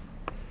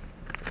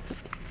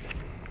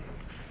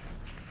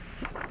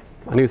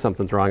 I knew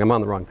something's wrong. I'm on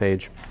the wrong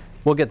page.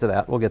 We'll get to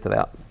that. We'll get to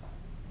that.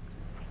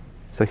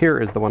 So here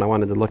is the one I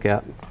wanted to look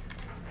at.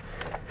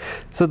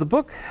 So the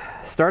book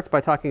starts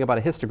by talking about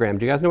a histogram.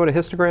 Do you guys know what a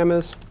histogram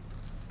is?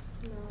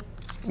 No.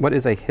 What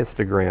is a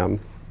histogram?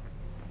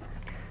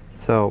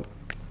 So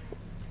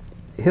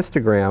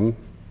histogram,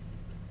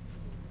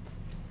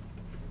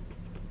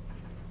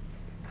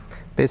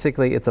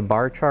 basically it's a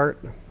bar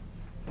chart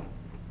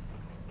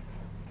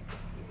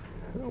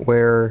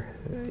where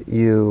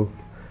you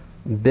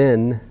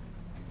bin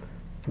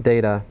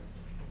data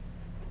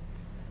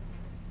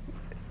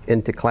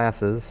into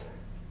classes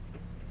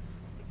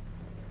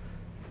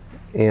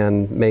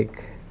and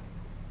make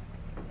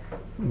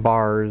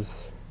bars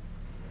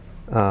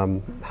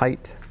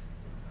height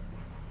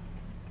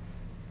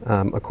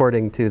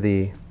according to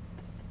the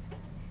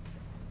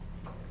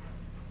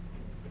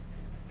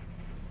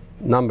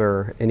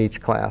number in each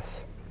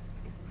class.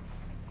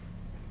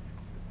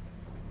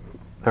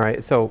 All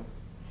right, so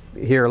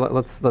here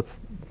let's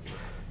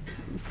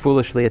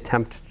foolishly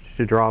attempt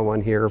to draw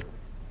one here.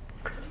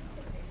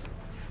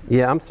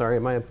 Yeah, I'm sorry.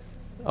 Am I?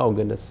 Oh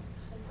goodness.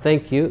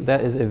 Thank you.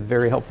 That is a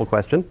very helpful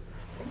question.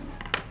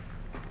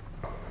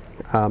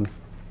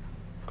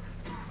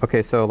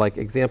 Okay, so like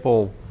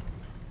example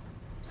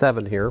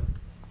 7 here.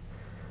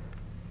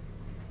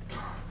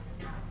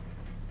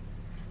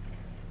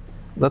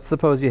 let's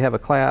suppose you have a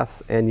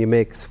class and you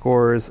make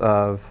scores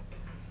of,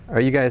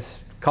 are you guys,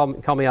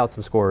 call me out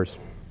some scores.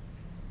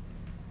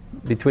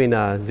 Between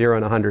 0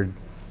 and 100.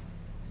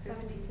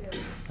 72.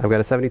 I've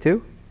got a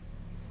 72.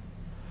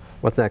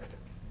 What's next?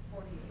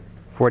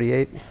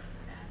 48. 48.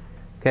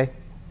 Okay.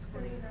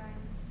 29.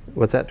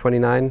 What's that?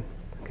 29.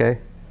 Okay.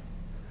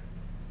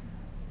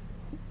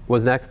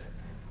 What's next?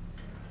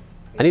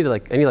 I need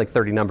like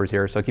 30 numbers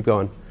here, so keep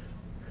going.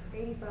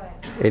 85.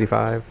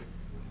 85.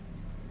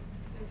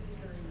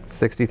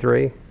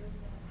 63.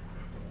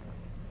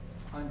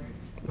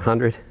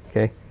 100.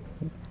 Okay.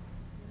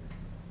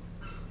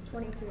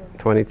 22.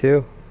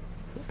 22.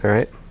 All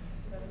right.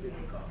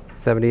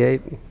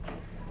 78.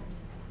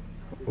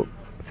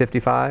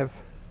 55.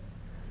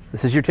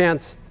 This is your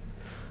chance.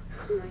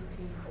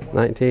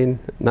 19.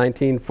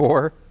 19.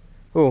 4.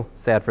 Ooh,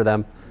 sad for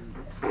them.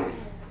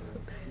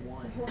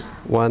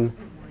 1.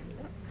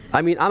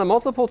 I mean, on a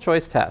multiple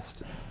choice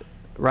test,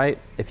 right?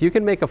 If you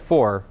can make a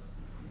 4,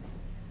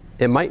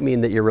 it might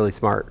mean that you're really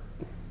smart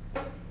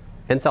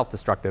and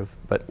self-destructive,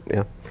 but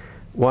yeah.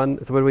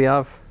 1, so what do we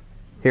have?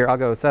 Here, I'll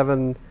go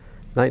 7,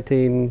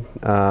 19,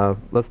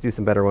 let's do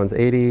some better ones.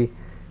 80,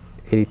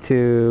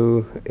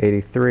 82,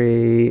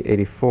 83,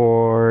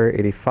 84,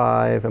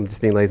 85, I'm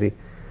just being lazy.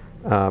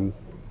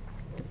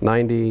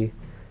 90,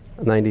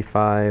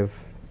 95,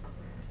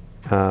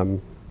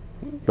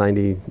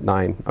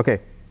 99. Okay,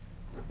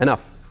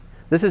 enough.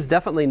 This is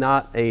definitely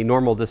not a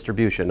normal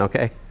distribution,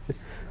 okay?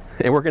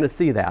 And we're going to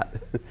see that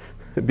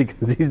because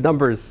these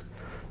numbers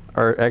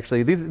are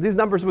actually, these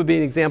numbers would be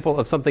an example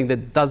of something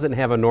that doesn't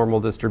have a normal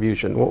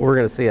distribution. We're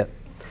going to see it.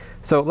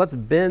 So let's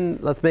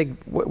make,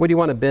 what do you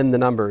want to bin the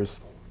numbers?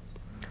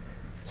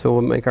 So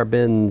we'll make our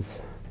bins,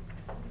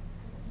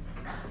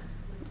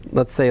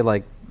 let's say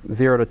like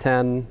 0 to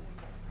 10,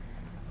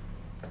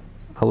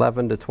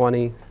 11 to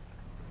 20.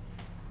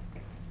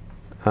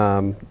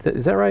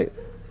 Is that right?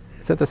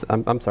 Is that this?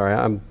 I'm sorry.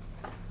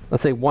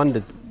 Let's say 1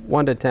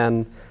 to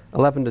 10,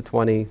 11 to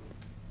 20.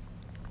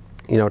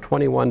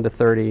 21 to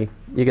 30.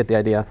 You get the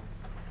idea.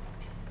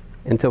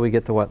 Until we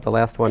get to what the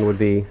last one would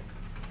be.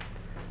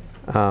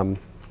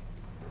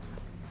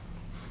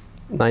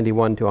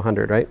 91 to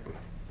 100, right?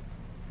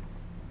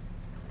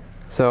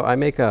 So I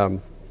make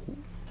a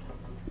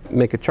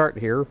chart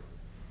here.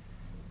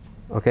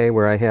 Okay,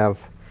 where I have,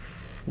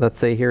 let's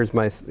say here's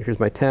my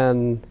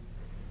 10,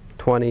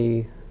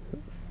 20,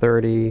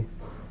 30,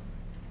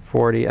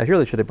 40. I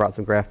really should have brought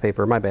some graph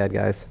paper. My bad,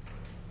 guys.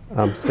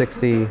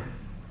 60,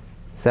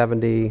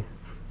 70,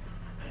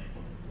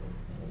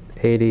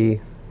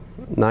 80,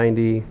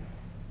 90,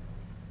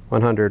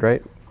 100,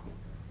 right?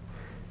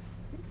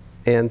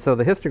 And so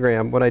the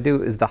histogram, what I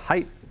do is the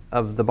height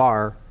of the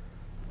bar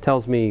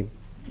tells me,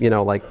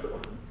 like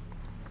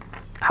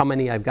how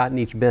many I've got in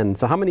each bin.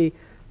 So how many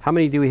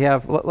do we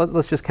have?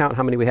 Let's just count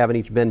how many we have in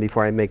each bin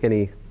before I make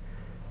any.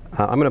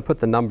 I'm going to put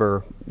the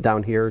number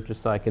down here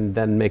just so I can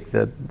then make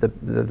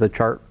the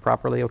chart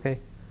properly, okay?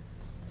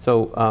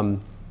 So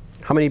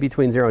how many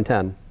between 0 and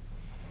 10?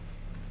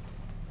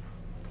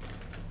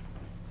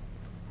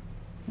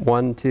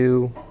 1,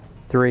 2,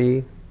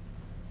 3.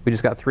 We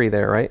just got 3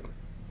 there, right?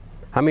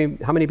 How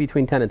many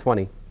between 10 and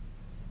 20?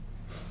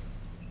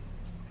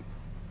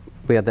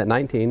 We had that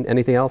 19.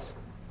 Anything else?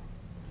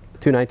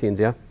 2 19s,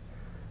 yeah?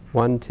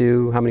 1,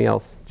 2, how many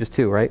else? Just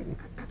 2, right?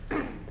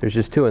 There's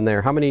just 2 in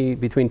there. How many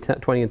between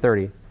 20 and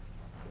 30?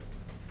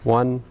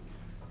 1,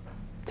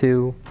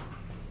 2,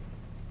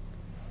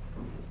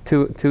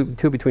 2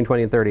 between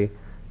 20 and 30.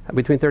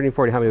 Between 30 and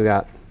 40, how many we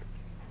got?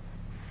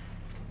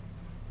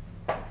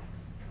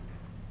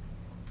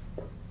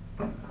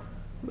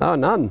 Oh,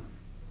 none.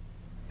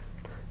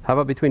 How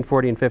about between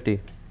 40 and 50?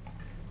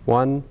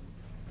 1.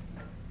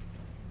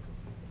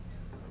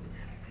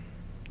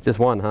 Just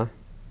 1, huh?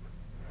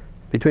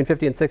 Between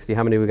 50 and 60,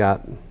 how many we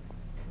got?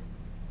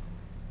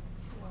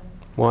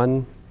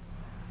 1.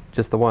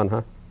 Just the 1,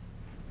 huh?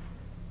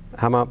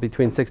 How about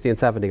between 60 and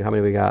 70, how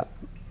many we got?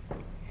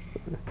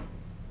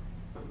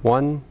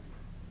 1.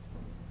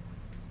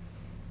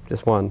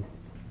 Just 1.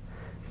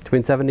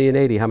 Between 70 and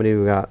 80, how many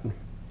we got?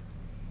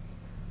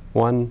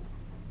 1.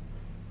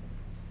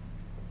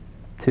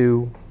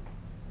 2.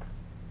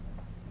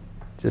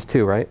 Just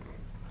 2, right?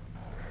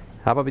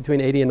 How about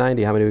between 80 and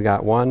 90? How many we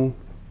got? 1,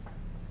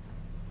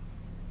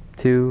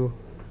 2,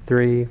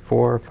 3,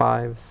 4,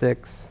 5,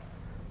 6,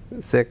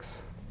 6.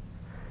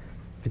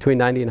 Between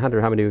 90 and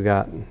 100, how many we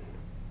got?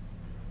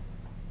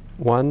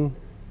 1,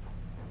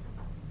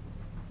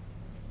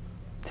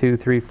 2,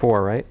 3,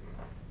 4, right?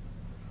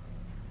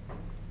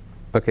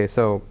 Okay,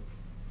 so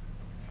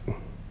let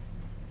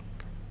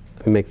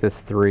me make this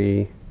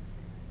 3.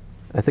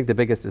 I think the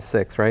biggest is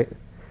 6, right?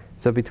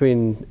 So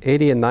between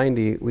 80 and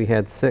 90, we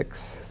had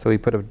 6. So we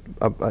put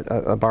a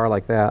bar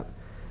like that.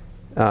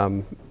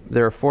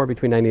 There are 4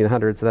 between 90 and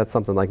 100, so that's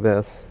something like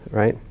this,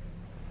 right?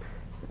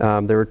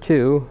 There were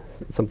 2,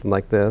 something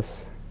like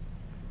this.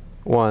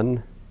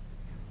 1,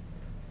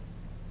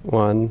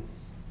 1,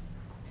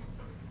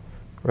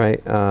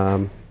 right?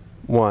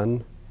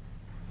 1,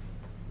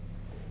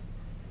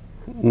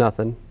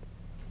 nothing.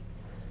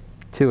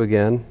 2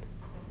 again,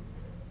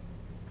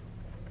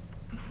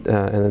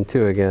 and then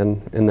 2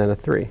 again, and then a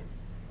 3.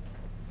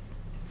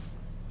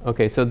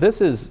 Okay, so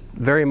this is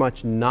very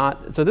much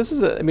not, so this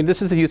is a, I mean,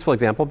 this is a useful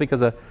example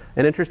because an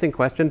interesting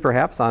question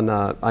perhaps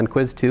on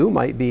quiz 2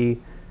 might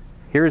be,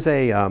 here's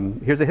a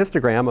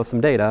histogram of some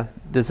data.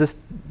 Does this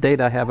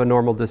data have a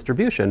normal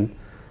distribution?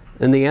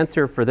 And the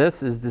answer for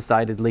this is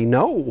decidedly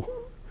no.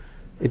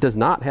 It does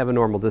not have a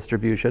normal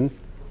distribution.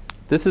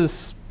 This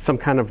is some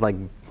kind of like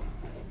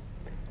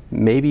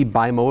maybe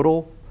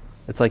bimodal.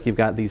 It's like you've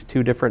got these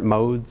 2 different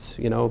modes.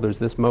 You know, there's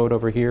this mode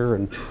over here,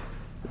 and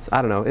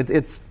I don't know.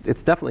 It's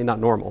definitely not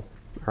normal.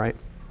 All right.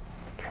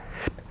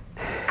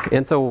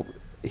 And so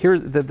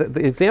here's the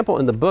example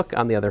in the book.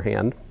 On the other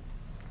hand,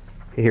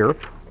 here's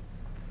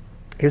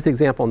the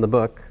example in the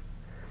book,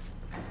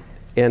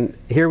 and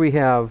here we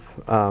have.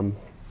 I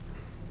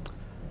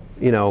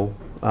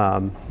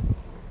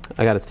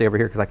got to stay over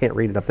here because I can't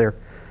read it up there.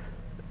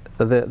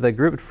 The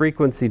grouped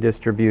frequency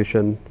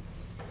distribution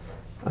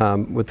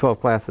with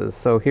 12 classes.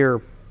 So here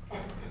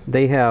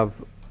they have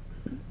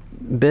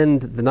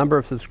binned the number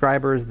of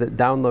subscribers that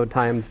download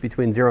times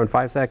between 0 and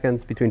 5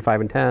 seconds, between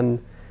 5 and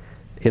 10,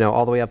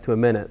 all the way up to a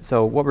minute.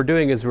 So what we're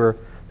doing is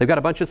they've got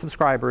a bunch of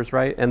subscribers,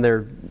 right? And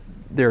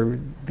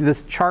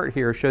this chart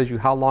here shows you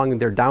how long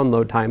their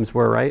download times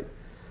were, right?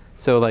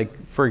 So like,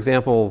 for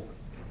example,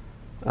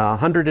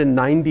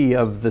 190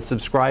 of the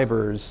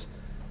subscribers,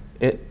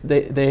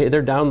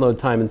 their download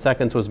time in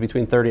seconds was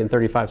between 30 and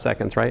 35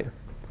 seconds, right?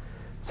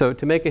 So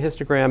to make a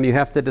histogram, you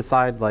have to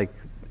decide like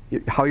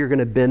how you're going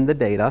to bin the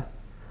data,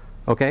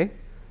 okay?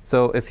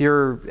 So if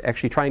you're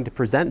actually trying to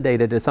present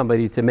data to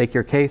somebody to make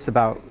your case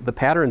about the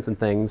patterns and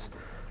things,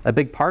 a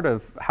big part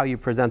of how you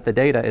present the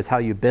data is how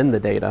you bin the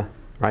data,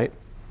 right?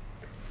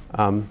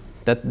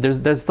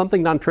 There's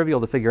something non-trivial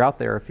to figure out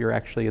there if you're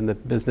actually in the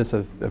business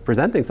of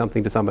presenting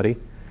something to somebody.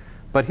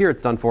 But here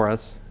it's done for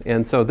us.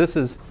 And so this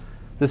is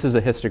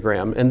a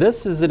histogram. And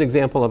this is an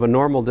example of a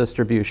normal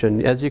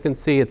distribution. As you can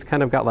see, it's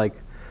kind of got like,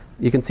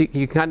 you can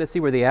kind of see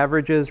where the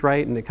average is,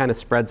 right? And it kind of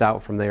spreads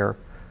out from there.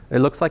 It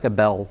looks like a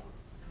bell,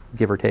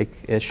 give or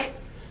take-ish.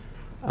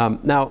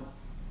 Now,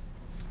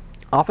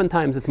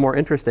 oftentimes it's more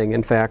interesting,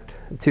 in fact,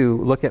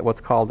 to look at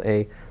what's called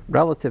a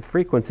relative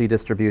frequency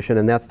distribution,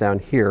 and that's down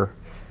here.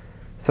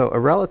 So a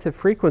relative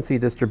frequency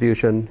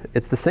distribution,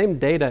 it's the same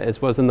data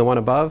as was in the one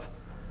above,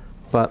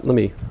 but let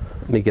me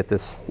get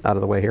this out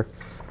of the way here.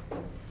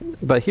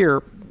 But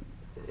here,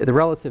 the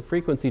relative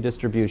frequency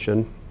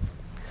distribution,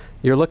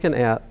 you're looking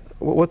at,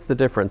 what's the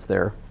difference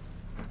there?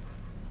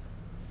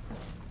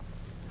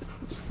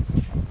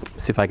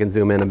 See if I can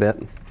zoom in a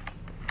bit.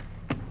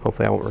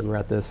 Hopefully I won't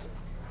regret this.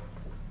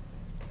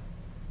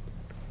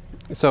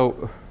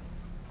 So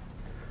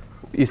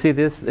you see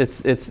this,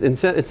 it's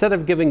instead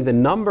of giving the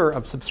number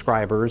of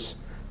subscribers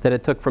that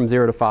it took from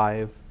 0 to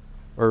 5,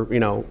 or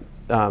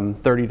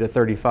 30 to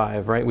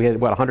 35, right? We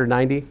had, what,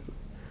 190?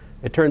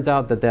 It turns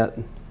out that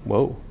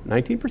whoa,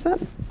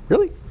 19%?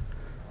 Really?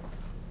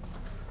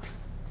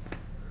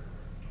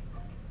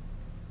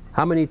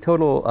 How many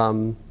total,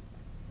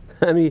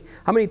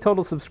 how many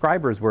total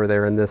subscribers were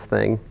there in this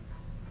thing?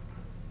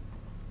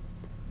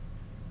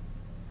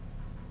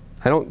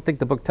 I don't think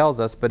the book tells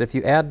us, but if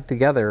you add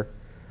together,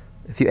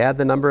 if you add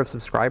the number of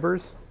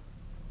subscribers,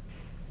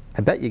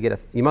 I bet you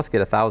must get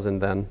 1,000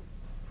 then.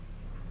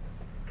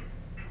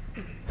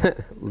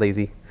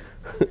 Lazy.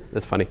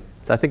 That's funny.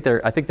 So I think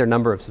their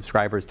number of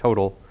subscribers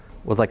total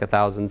was like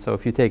 1,000. So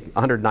if you take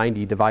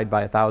 190, divide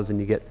by 1,000,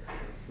 you get,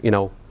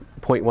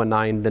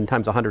 0.19, then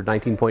times 100,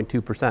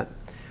 19.2%.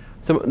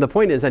 So the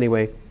point is,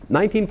 anyway,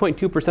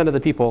 19.2% of the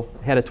people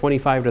had a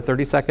 25 to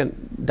 30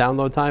 second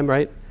download time,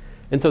 right?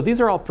 And so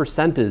these are all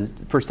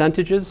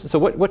percentages. So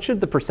what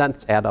should the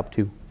percents add up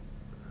to?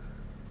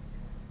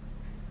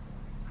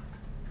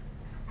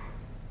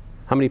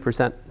 How many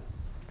percent?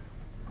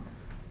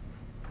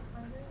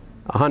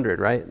 100,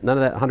 right? None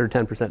of that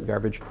 110%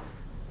 garbage.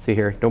 See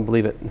here, don't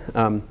believe it.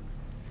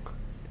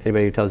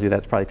 Anybody who tells you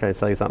that's probably trying to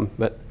sell you something.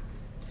 But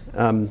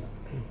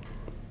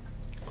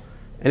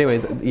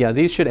anyway, yeah,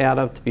 these should add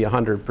up to be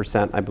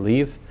 100%, I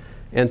believe.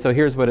 And so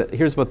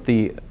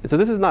so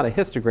this is not a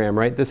histogram,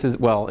 right? This is,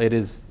 well, it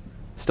is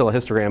still a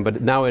histogram,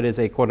 but now it is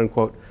a quote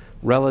unquote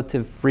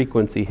relative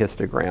frequency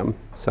histogram.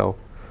 So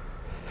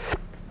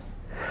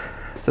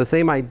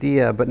same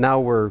idea, but now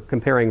we're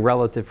comparing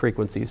relative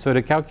frequencies. So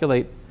to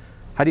calculate,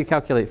 how do you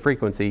calculate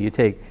frequency? You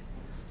take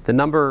the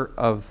number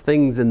of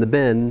things in the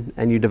bin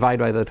and you divide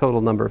by the total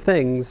number of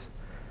things,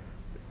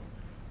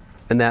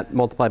 and that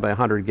multiplied by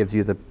 100 gives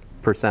you the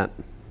percent.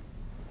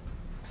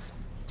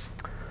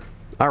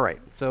 All right,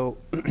 so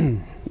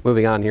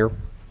moving on here.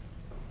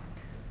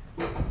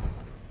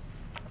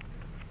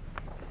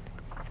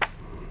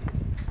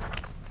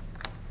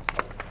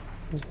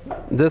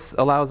 This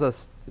allows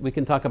us, we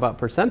can talk about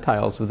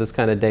percentiles with this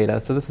kind of data.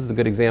 So this is a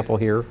good example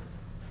here.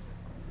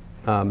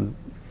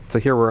 So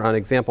here we're on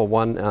example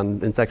 1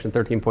 in section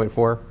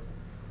 13.4,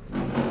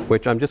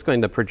 which I'm just going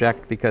to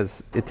project because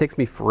it takes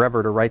me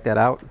forever to write that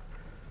out.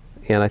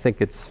 And I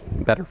think it's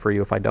better for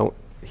you if I don't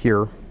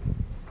here.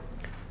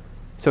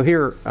 So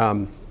here,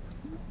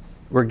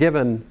 we're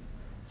given,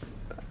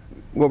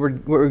 what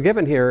we're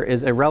given here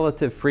is a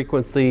relative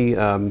frequency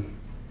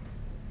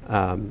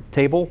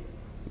table,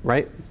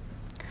 right?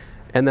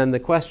 And then the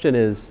question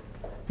is,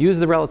 use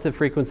the relative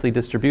frequency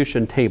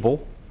distribution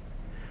table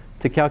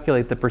to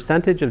calculate the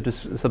percentage of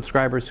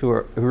subscribers who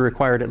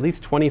required at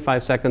least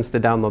 25 seconds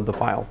to download the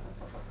file.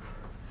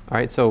 All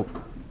right, so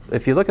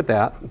if you look at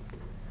that,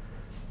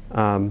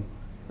 what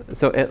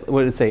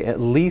did it say? At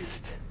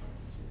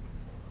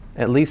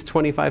least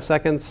 25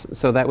 seconds.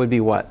 So that would be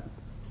what?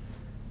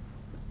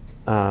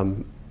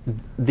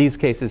 These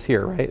cases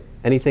here, right?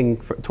 Anything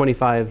from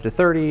 25 to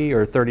 30,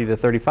 or 30 to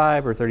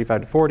 35, or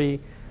 35 to 40,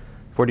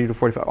 40 to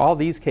 45. All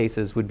these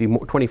cases would be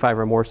 25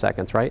 or more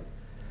seconds, right?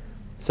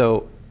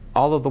 So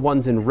all of the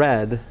ones in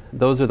red,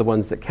 those are the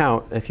ones that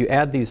count. If you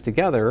add these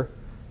together,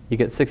 you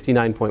get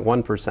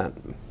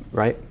 69.1%,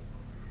 right?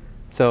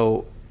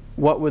 So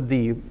what would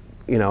the,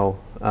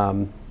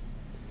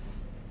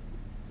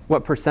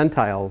 what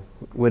percentile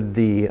would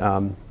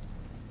the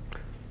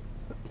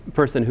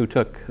person who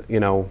took,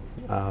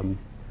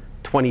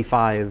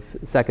 25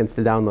 seconds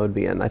to download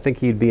be in? I think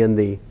he'd be in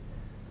the,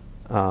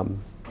 I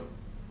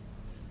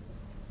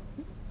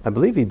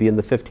believe he'd be in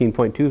the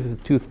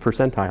 15.2th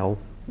percentile,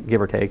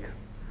 give or take.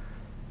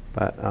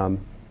 But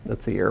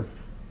let's see here.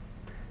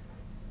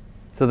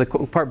 So the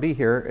part B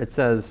here, it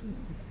says,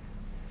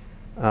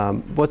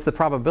 what's the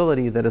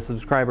probability that a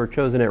subscriber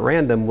chosen at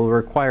random will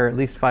require at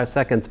least 5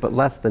 seconds but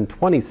less than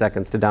 20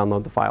 seconds to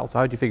download the file? So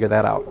how'd you figure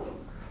that out?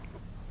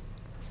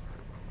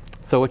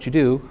 So what you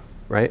do,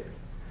 right,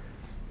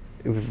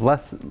 it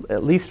was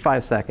at least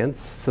 5 seconds,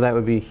 so that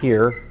would be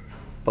here,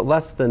 but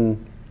less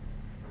than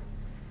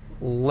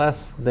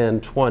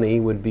 20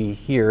 would be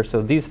here,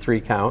 so these three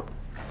count.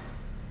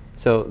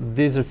 So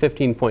these are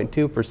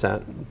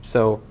 15.2%.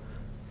 So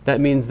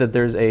that means that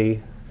there's a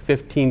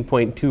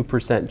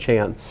 15.2%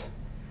 chance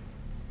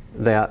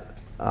that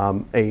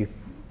a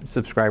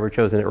subscriber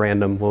chosen at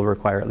random will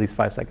require at least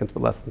 5 seconds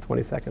but less than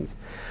 20 seconds.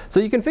 So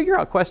you can figure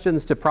out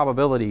questions to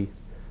probability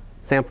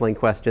sampling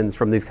questions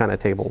from these kind of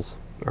tables,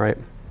 all right?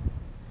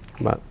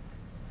 But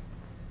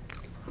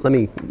let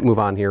me move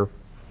on here.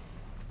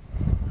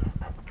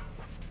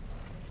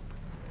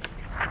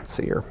 Let's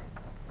see here.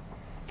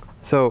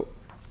 So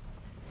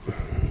I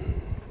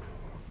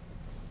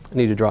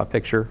need to draw a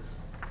picture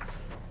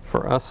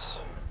for us.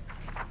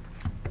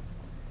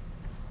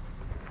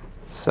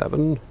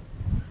 7.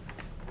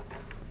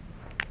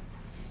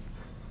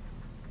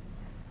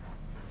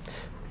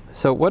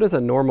 So what does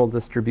a normal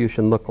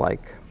distribution look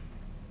like?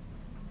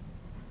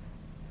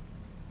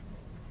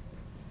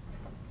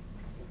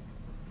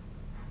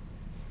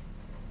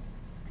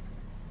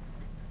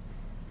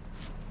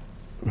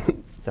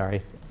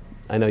 Sorry,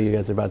 I know you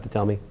guys are about to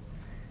tell me.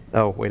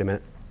 Oh, wait a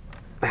minute.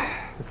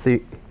 Let's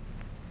see.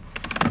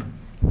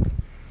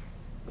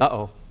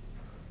 Uh-oh.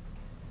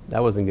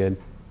 That wasn't good.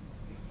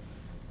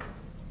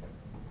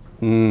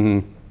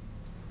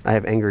 I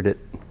have angered it.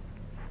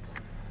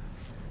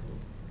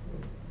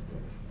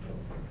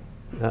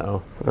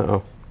 Uh-oh,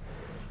 uh-oh.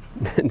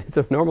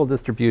 So normal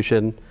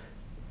distribution,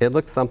 it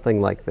looks something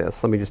like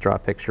this. Let me just draw a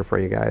picture for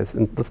you guys.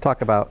 And let's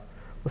talk about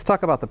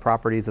the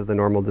properties of the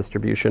normal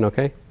distribution,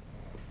 okay?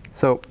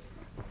 So,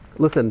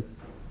 listen,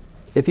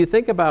 if you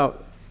think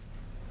about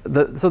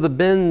the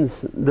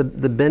bins, the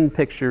bin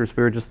pictures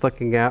we were just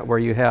looking at, where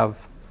you have,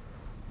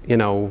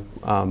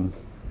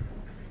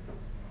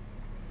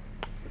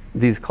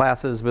 these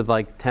classes with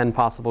like 10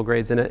 possible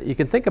grades in it, you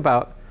can think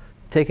about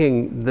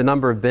taking the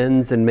number of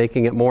bins and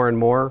making it more and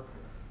more.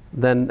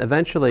 Then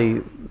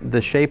eventually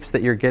the shapes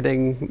that you're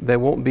getting, they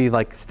won't be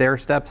like stair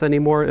steps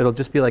anymore. It'll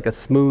just be like a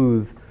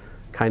smooth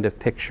kind of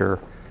picture.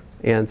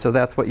 And so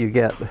that's what you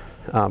get,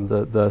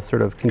 the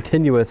sort of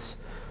continuous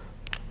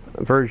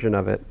version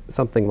of it,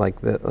 something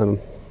like that,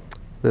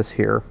 this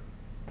here.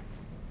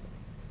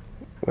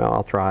 Well,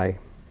 I'll try.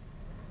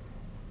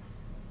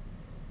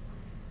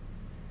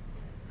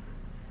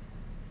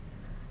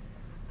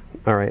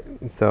 All right,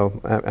 so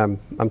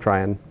I'm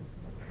trying.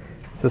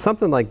 So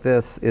something like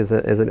this it's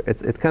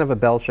kind of a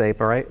bell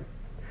shape, all right?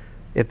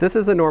 If this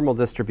is a normal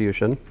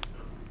distribution,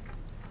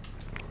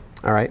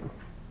 all right,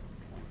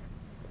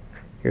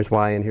 here's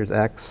y and here's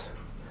x.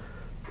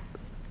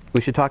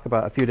 We should talk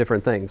about a few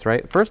different things,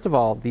 right? First of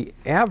all, the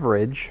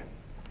average,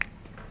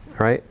 all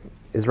right,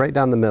 is right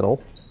down the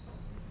middle.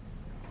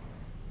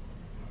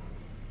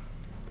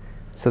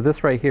 So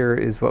this right here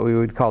is what we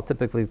would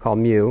typically call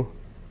mu.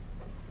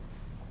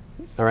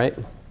 All right?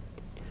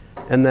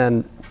 And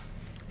then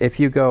if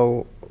you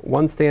go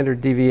one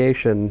standard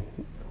deviation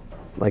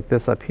like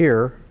this up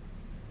here,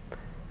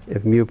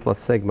 if mu plus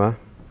sigma,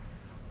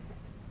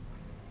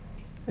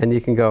 and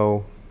you can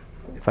go,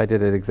 if I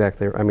did it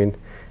exactly, I mean,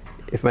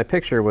 if my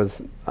picture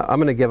was, I'm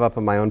going to give up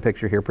on my own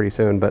picture here pretty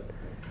soon, but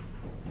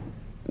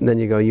then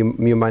you go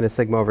mu minus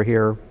sigma over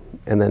here,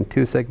 and then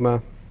 2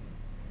 sigma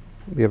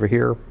be over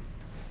here.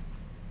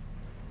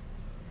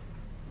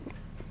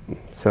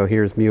 So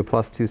here's mu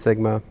plus 2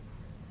 sigma.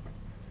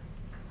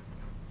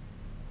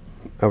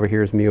 Over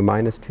here is mu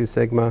minus 2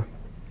 sigma.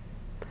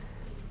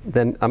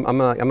 then I'm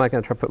not going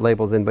to try to put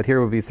labels in, but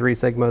here would be 3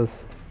 sigmas,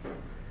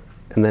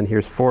 and then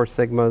here's 4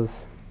 sigmas,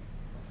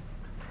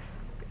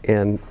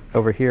 and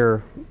over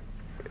here,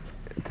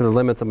 to the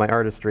limits of my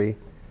artistry,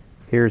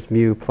 here's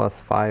mu plus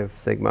 5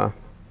 sigma.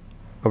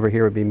 Over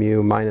here would be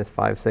mu minus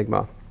 5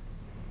 sigma.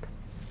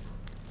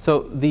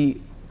 So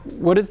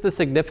what is the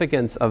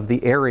significance of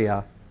the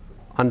area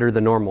under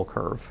the normal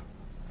curve?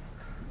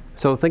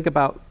 So think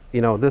about,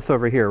 this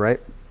over here, right?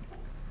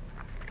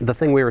 The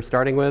thing we were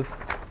starting with,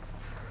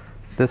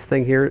 this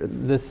thing here,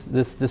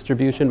 this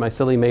distribution, my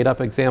silly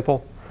made-up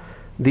example.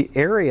 The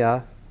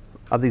area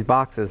of these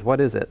boxes,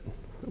 what is it?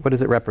 What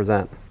does it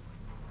represent?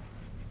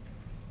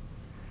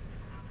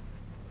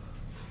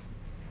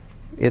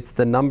 It's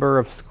the number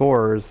of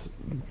scores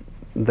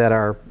that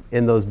are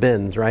in those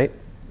bins, right?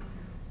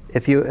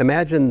 If you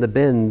imagine the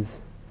bins,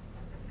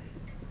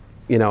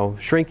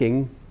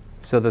 shrinking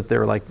so that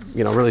they're like,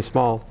 really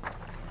small,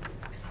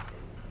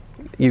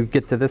 you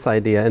get to this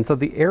idea. And so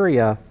the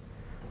area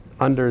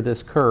under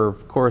this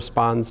curve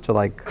corresponds to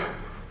like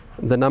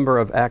the number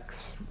of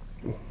x,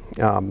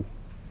 the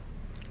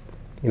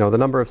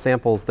number of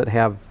samples that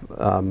have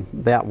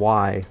that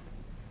y.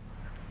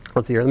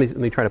 Let's see here. Let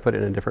me try to put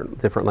it in a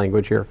different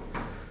language here.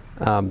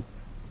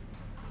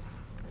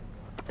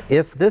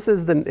 If this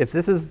is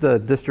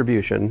the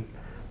distribution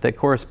that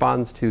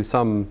corresponds to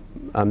some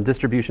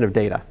distribution of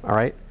data, all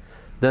right,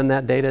 then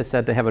that data is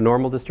said to have a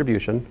normal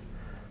distribution.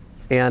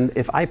 And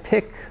if I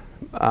pick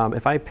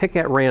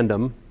at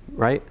random,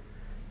 right?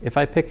 If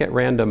I pick at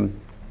random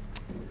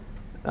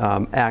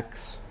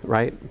x,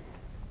 right?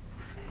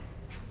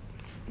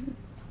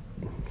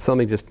 So let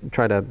me just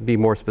try to be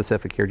more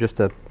specific here,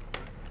 so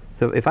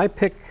if I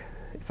pick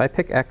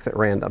x at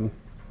random,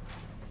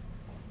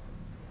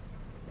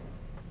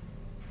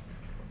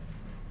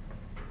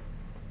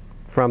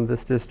 from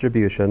this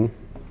distribution,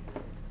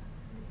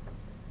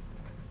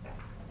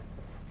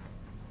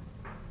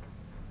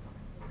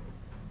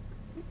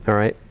 all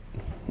right,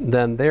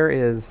 then there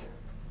is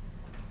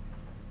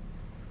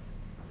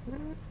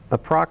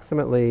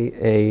approximately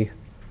a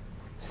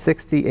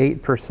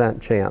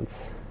 68%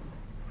 chance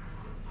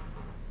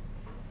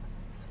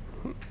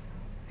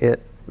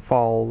it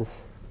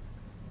falls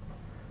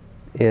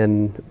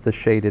in the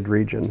shaded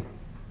region.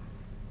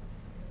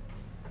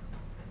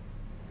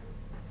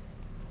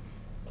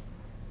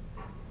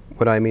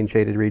 What do I mean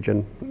shaded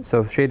region?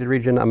 So shaded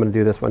region, I'm going to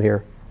do this one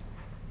here.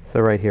 So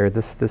right here,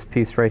 this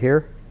piece right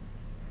here.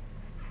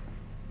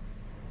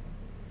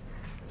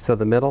 So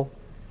the middle.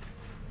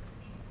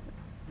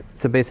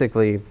 So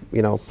basically,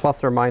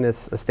 plus or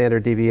minus a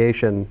standard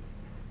deviation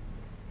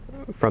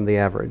from the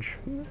average.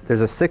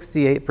 There's a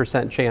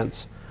 68%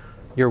 chance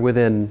you're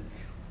within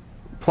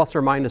plus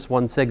or minus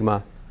 1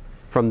 sigma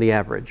from the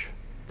average.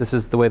 This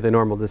is the way the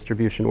normal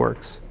distribution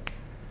works.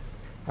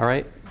 All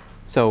right?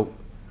 So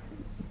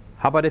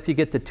how about if you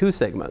get to 2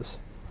 sigmas?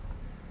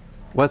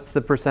 What's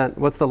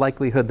the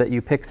likelihood that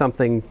you pick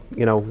something,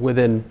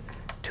 within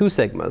 2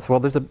 sigmas? Well,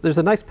 there's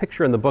a nice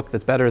picture in the book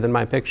that's better than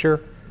my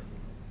picture.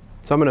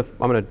 So I'm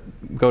gonna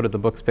go to the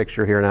book's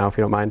picture here now, if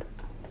you don't mind.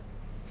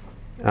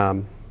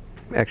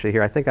 Actually,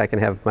 here, I think I can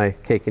have my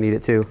cake and eat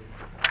it too.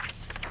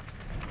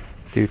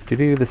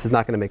 This is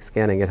not going to make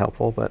scanning it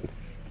helpful, but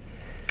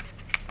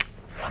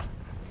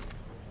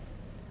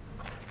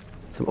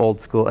some old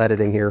school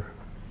editing here.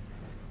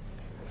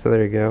 So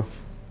there you go.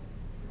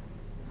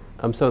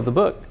 So the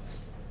book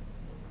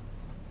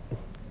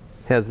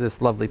has this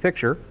lovely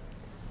picture.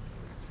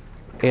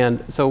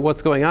 And so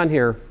what's going on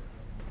here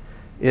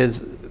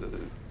is,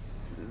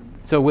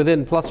 so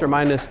within plus or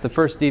minus the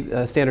first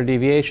standard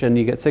deviation,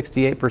 you get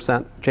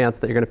 68% chance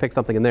that you're going to pick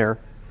something in there.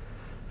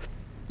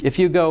 If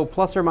you go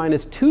plus or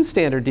minus 2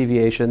 standard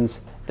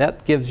deviations,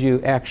 that gives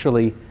you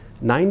actually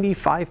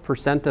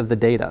 95% of the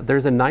data.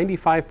 There's a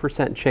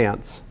 95%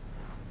 chance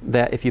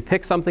that if you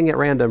pick something at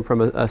random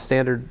from a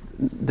standard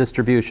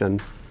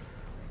distribution,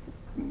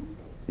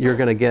 you're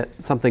going to get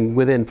something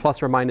within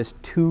plus or minus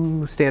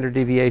 2 standard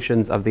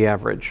deviations of the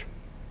average.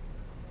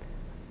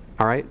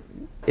 All right?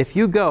 If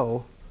you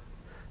go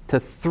to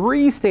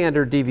 3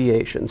 standard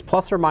deviations,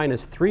 plus or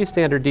minus 3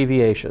 standard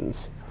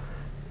deviations,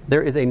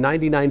 there is a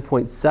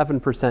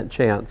 99.7%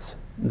 chance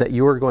that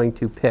you're going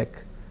to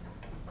pick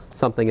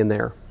something in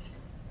there.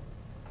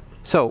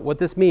 So what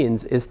this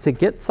means is to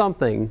get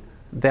something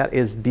that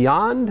is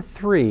beyond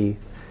 3,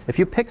 if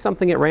you pick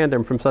something at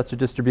random from such a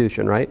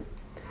distribution, right,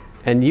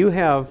 and you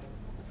have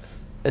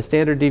a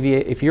standard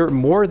deviation, if you're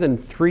more than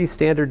 3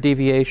 standard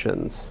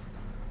deviations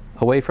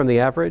away from the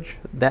average,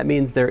 that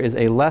means there is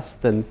a less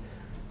than,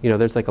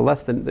 there's like a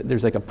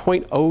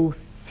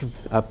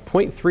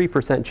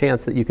 0.3%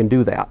 chance that you can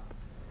do that.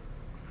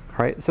 All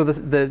right, so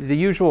the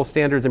usual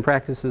standards and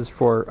practices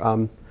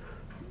for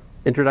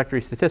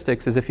introductory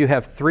statistics is if you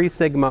have 3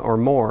 sigma or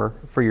more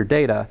for your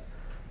data,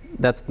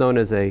 that's known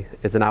as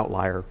an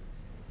outlier.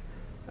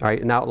 All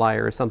right, an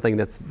outlier is something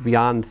that's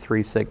beyond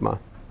 3 sigma.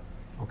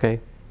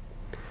 Okay.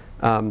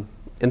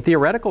 In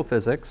theoretical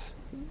physics,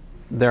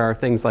 there are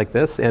things like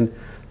this, and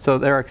so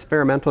there are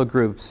experimental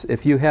groups.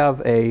 If you have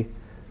a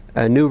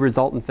a new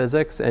result in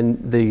physics,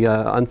 and the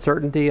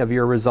uncertainty of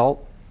your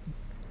result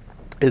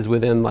is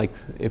within, like,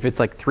 if it's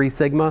like 3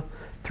 sigma,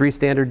 3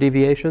 standard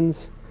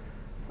deviations,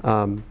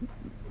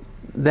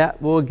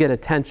 that will get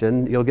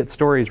attention. You'll get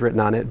stories written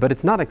on it, but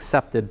it's not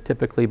accepted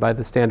typically by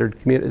the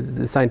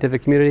the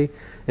scientific community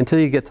until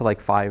you get to like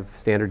 5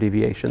 standard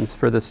deviations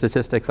for the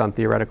statistics on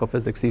theoretical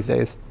physics these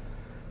days.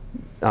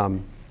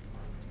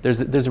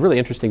 There's a really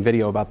interesting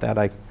video about that.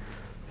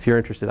 If you're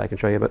interested, I can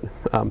show you. But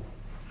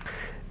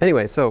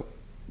anyway, so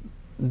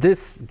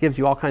this gives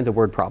you all kinds of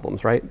word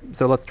problems, right?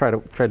 So let's try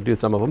to do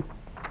some of them.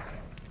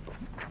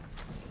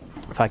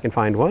 If I can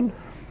find one.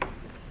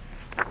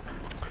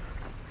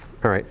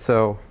 All right,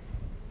 so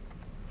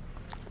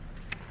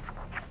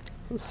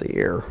let's see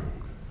here.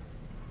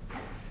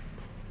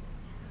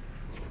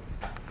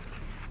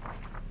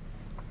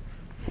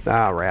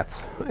 Ah,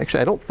 rats.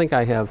 Actually, I don't think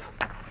I have.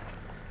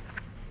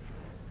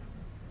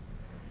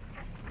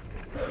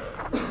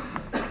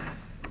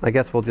 I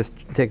guess we'll just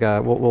take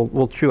a,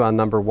 we'll chew on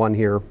number 1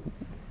 here.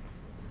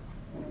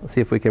 Let's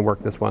see if we can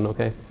work this one,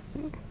 okay?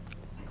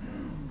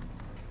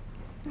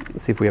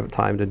 Let's see if we have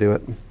time to do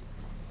it.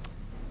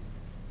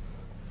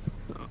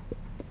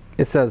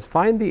 It says,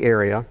 find the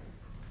area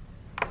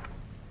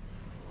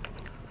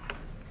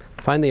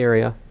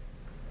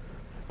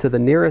to the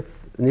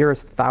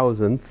nearest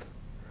thousandth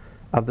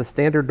of the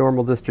standard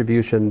normal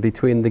distribution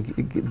between the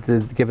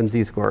given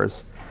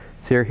z-scores.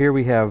 So here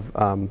we have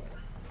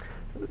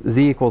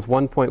z equals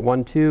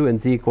 1.12 and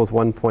z equals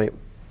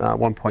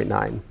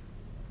 1.9.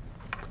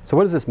 So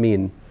what does this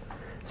mean?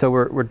 So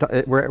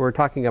we're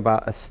talking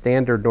about a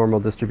standard normal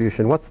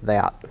distribution. What's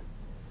that?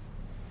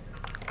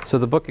 So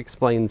the book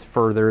explains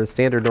further.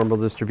 Standard normal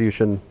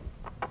distribution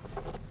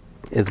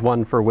is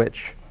one for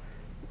which.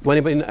 Well,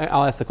 anybody?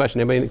 I'll ask the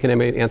question. Can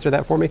anybody answer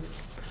that for me?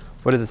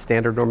 What is a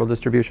standard normal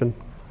distribution?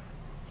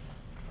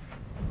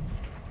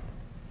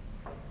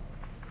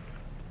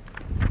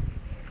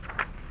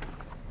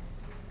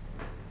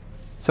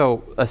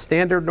 So a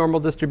standard normal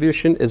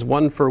distribution is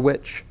one for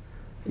which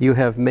you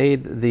have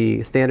made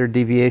the standard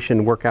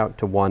deviation work out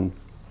to 1.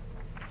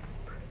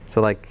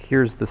 So like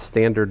here's the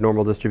standard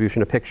normal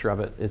distribution. A picture of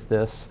it is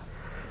this.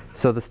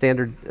 So the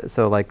standard,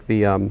 so like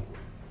the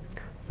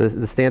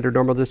standard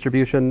normal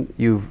distribution,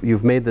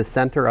 you've made the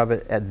center of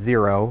it at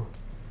 0,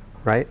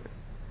 right?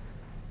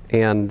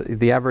 And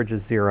the average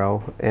is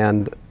 0,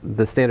 and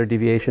the standard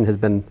deviation has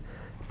been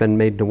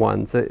made to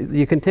 1. So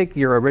you can take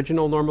your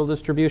original normal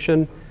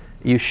distribution,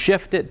 you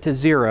shift it to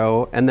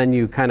 0, and then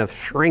you kind of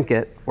shrink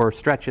it or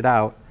stretch it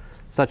out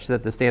such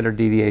that the standard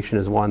deviation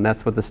is 1.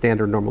 That's what the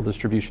standard normal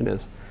distribution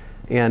is.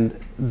 And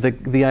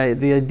the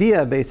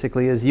idea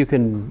basically is you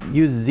can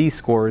use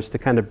z-scores to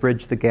kind of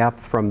bridge the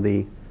gap from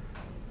the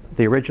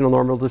original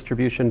normal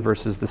distribution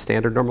versus the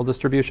standard normal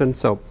distribution.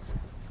 So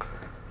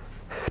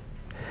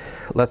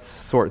let's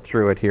sort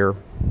through it here.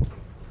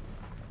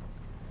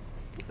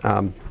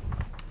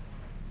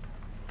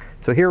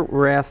 So here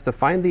we're asked to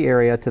find the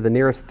area to the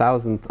nearest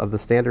thousandth of the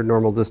standard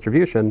normal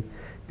distribution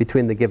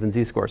between the given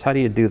z-scores. How do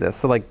you do this?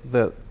 So like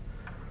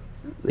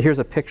here's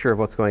a picture of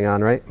what's going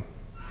on, right?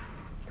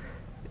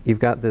 You've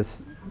got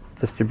this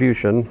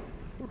distribution,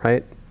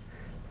 right?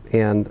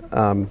 And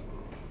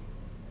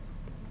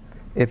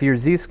if your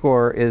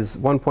z-score is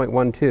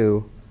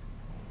 1.12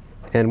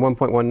 and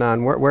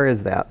 1.19, where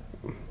is that?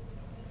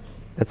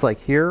 It's like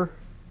here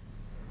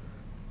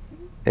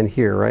and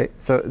here, right?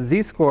 So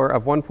z-score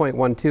of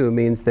 1.12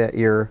 means that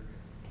you're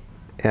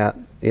at,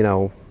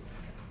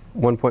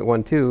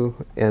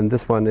 1.12, and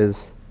this one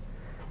is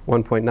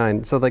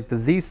 1.9. So like the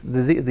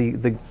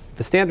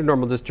standard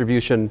normal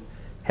distribution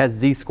has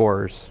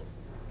z-scores,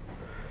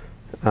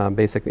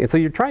 basically. And so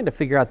you're trying to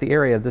figure out the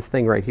area of this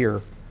thing right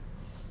here.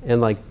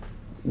 And like,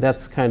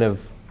 that's kind of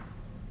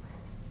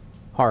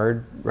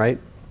hard, right?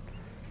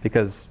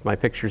 Because my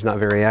picture's not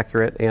very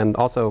accurate. And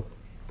also,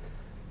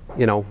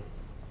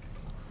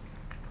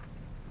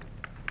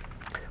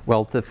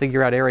 well, to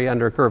figure out area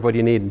under a curve, what do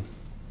you need?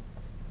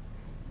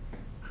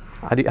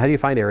 How do you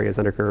find areas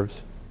under curves?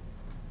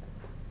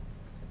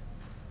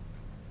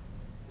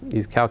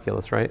 Use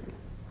calculus, right?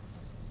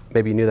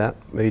 Maybe you knew that,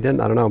 maybe you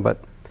didn't, I don't know.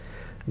 But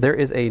there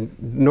is a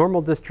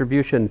normal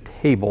distribution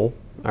table,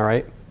 all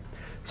right?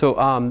 So,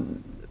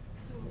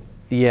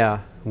 yeah,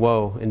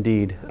 whoa,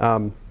 indeed.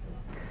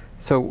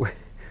 So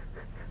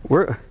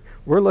we're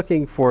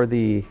looking for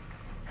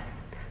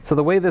so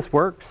the way this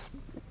works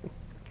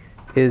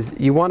is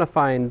you want to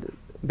find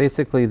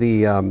basically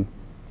you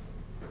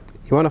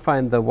want to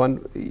find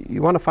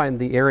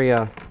the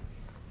area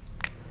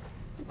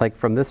like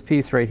from this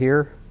piece right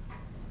here,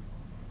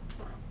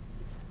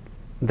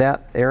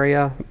 that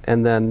area,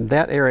 and then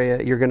that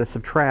area you're going to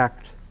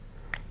subtract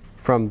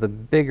from the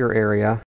bigger area,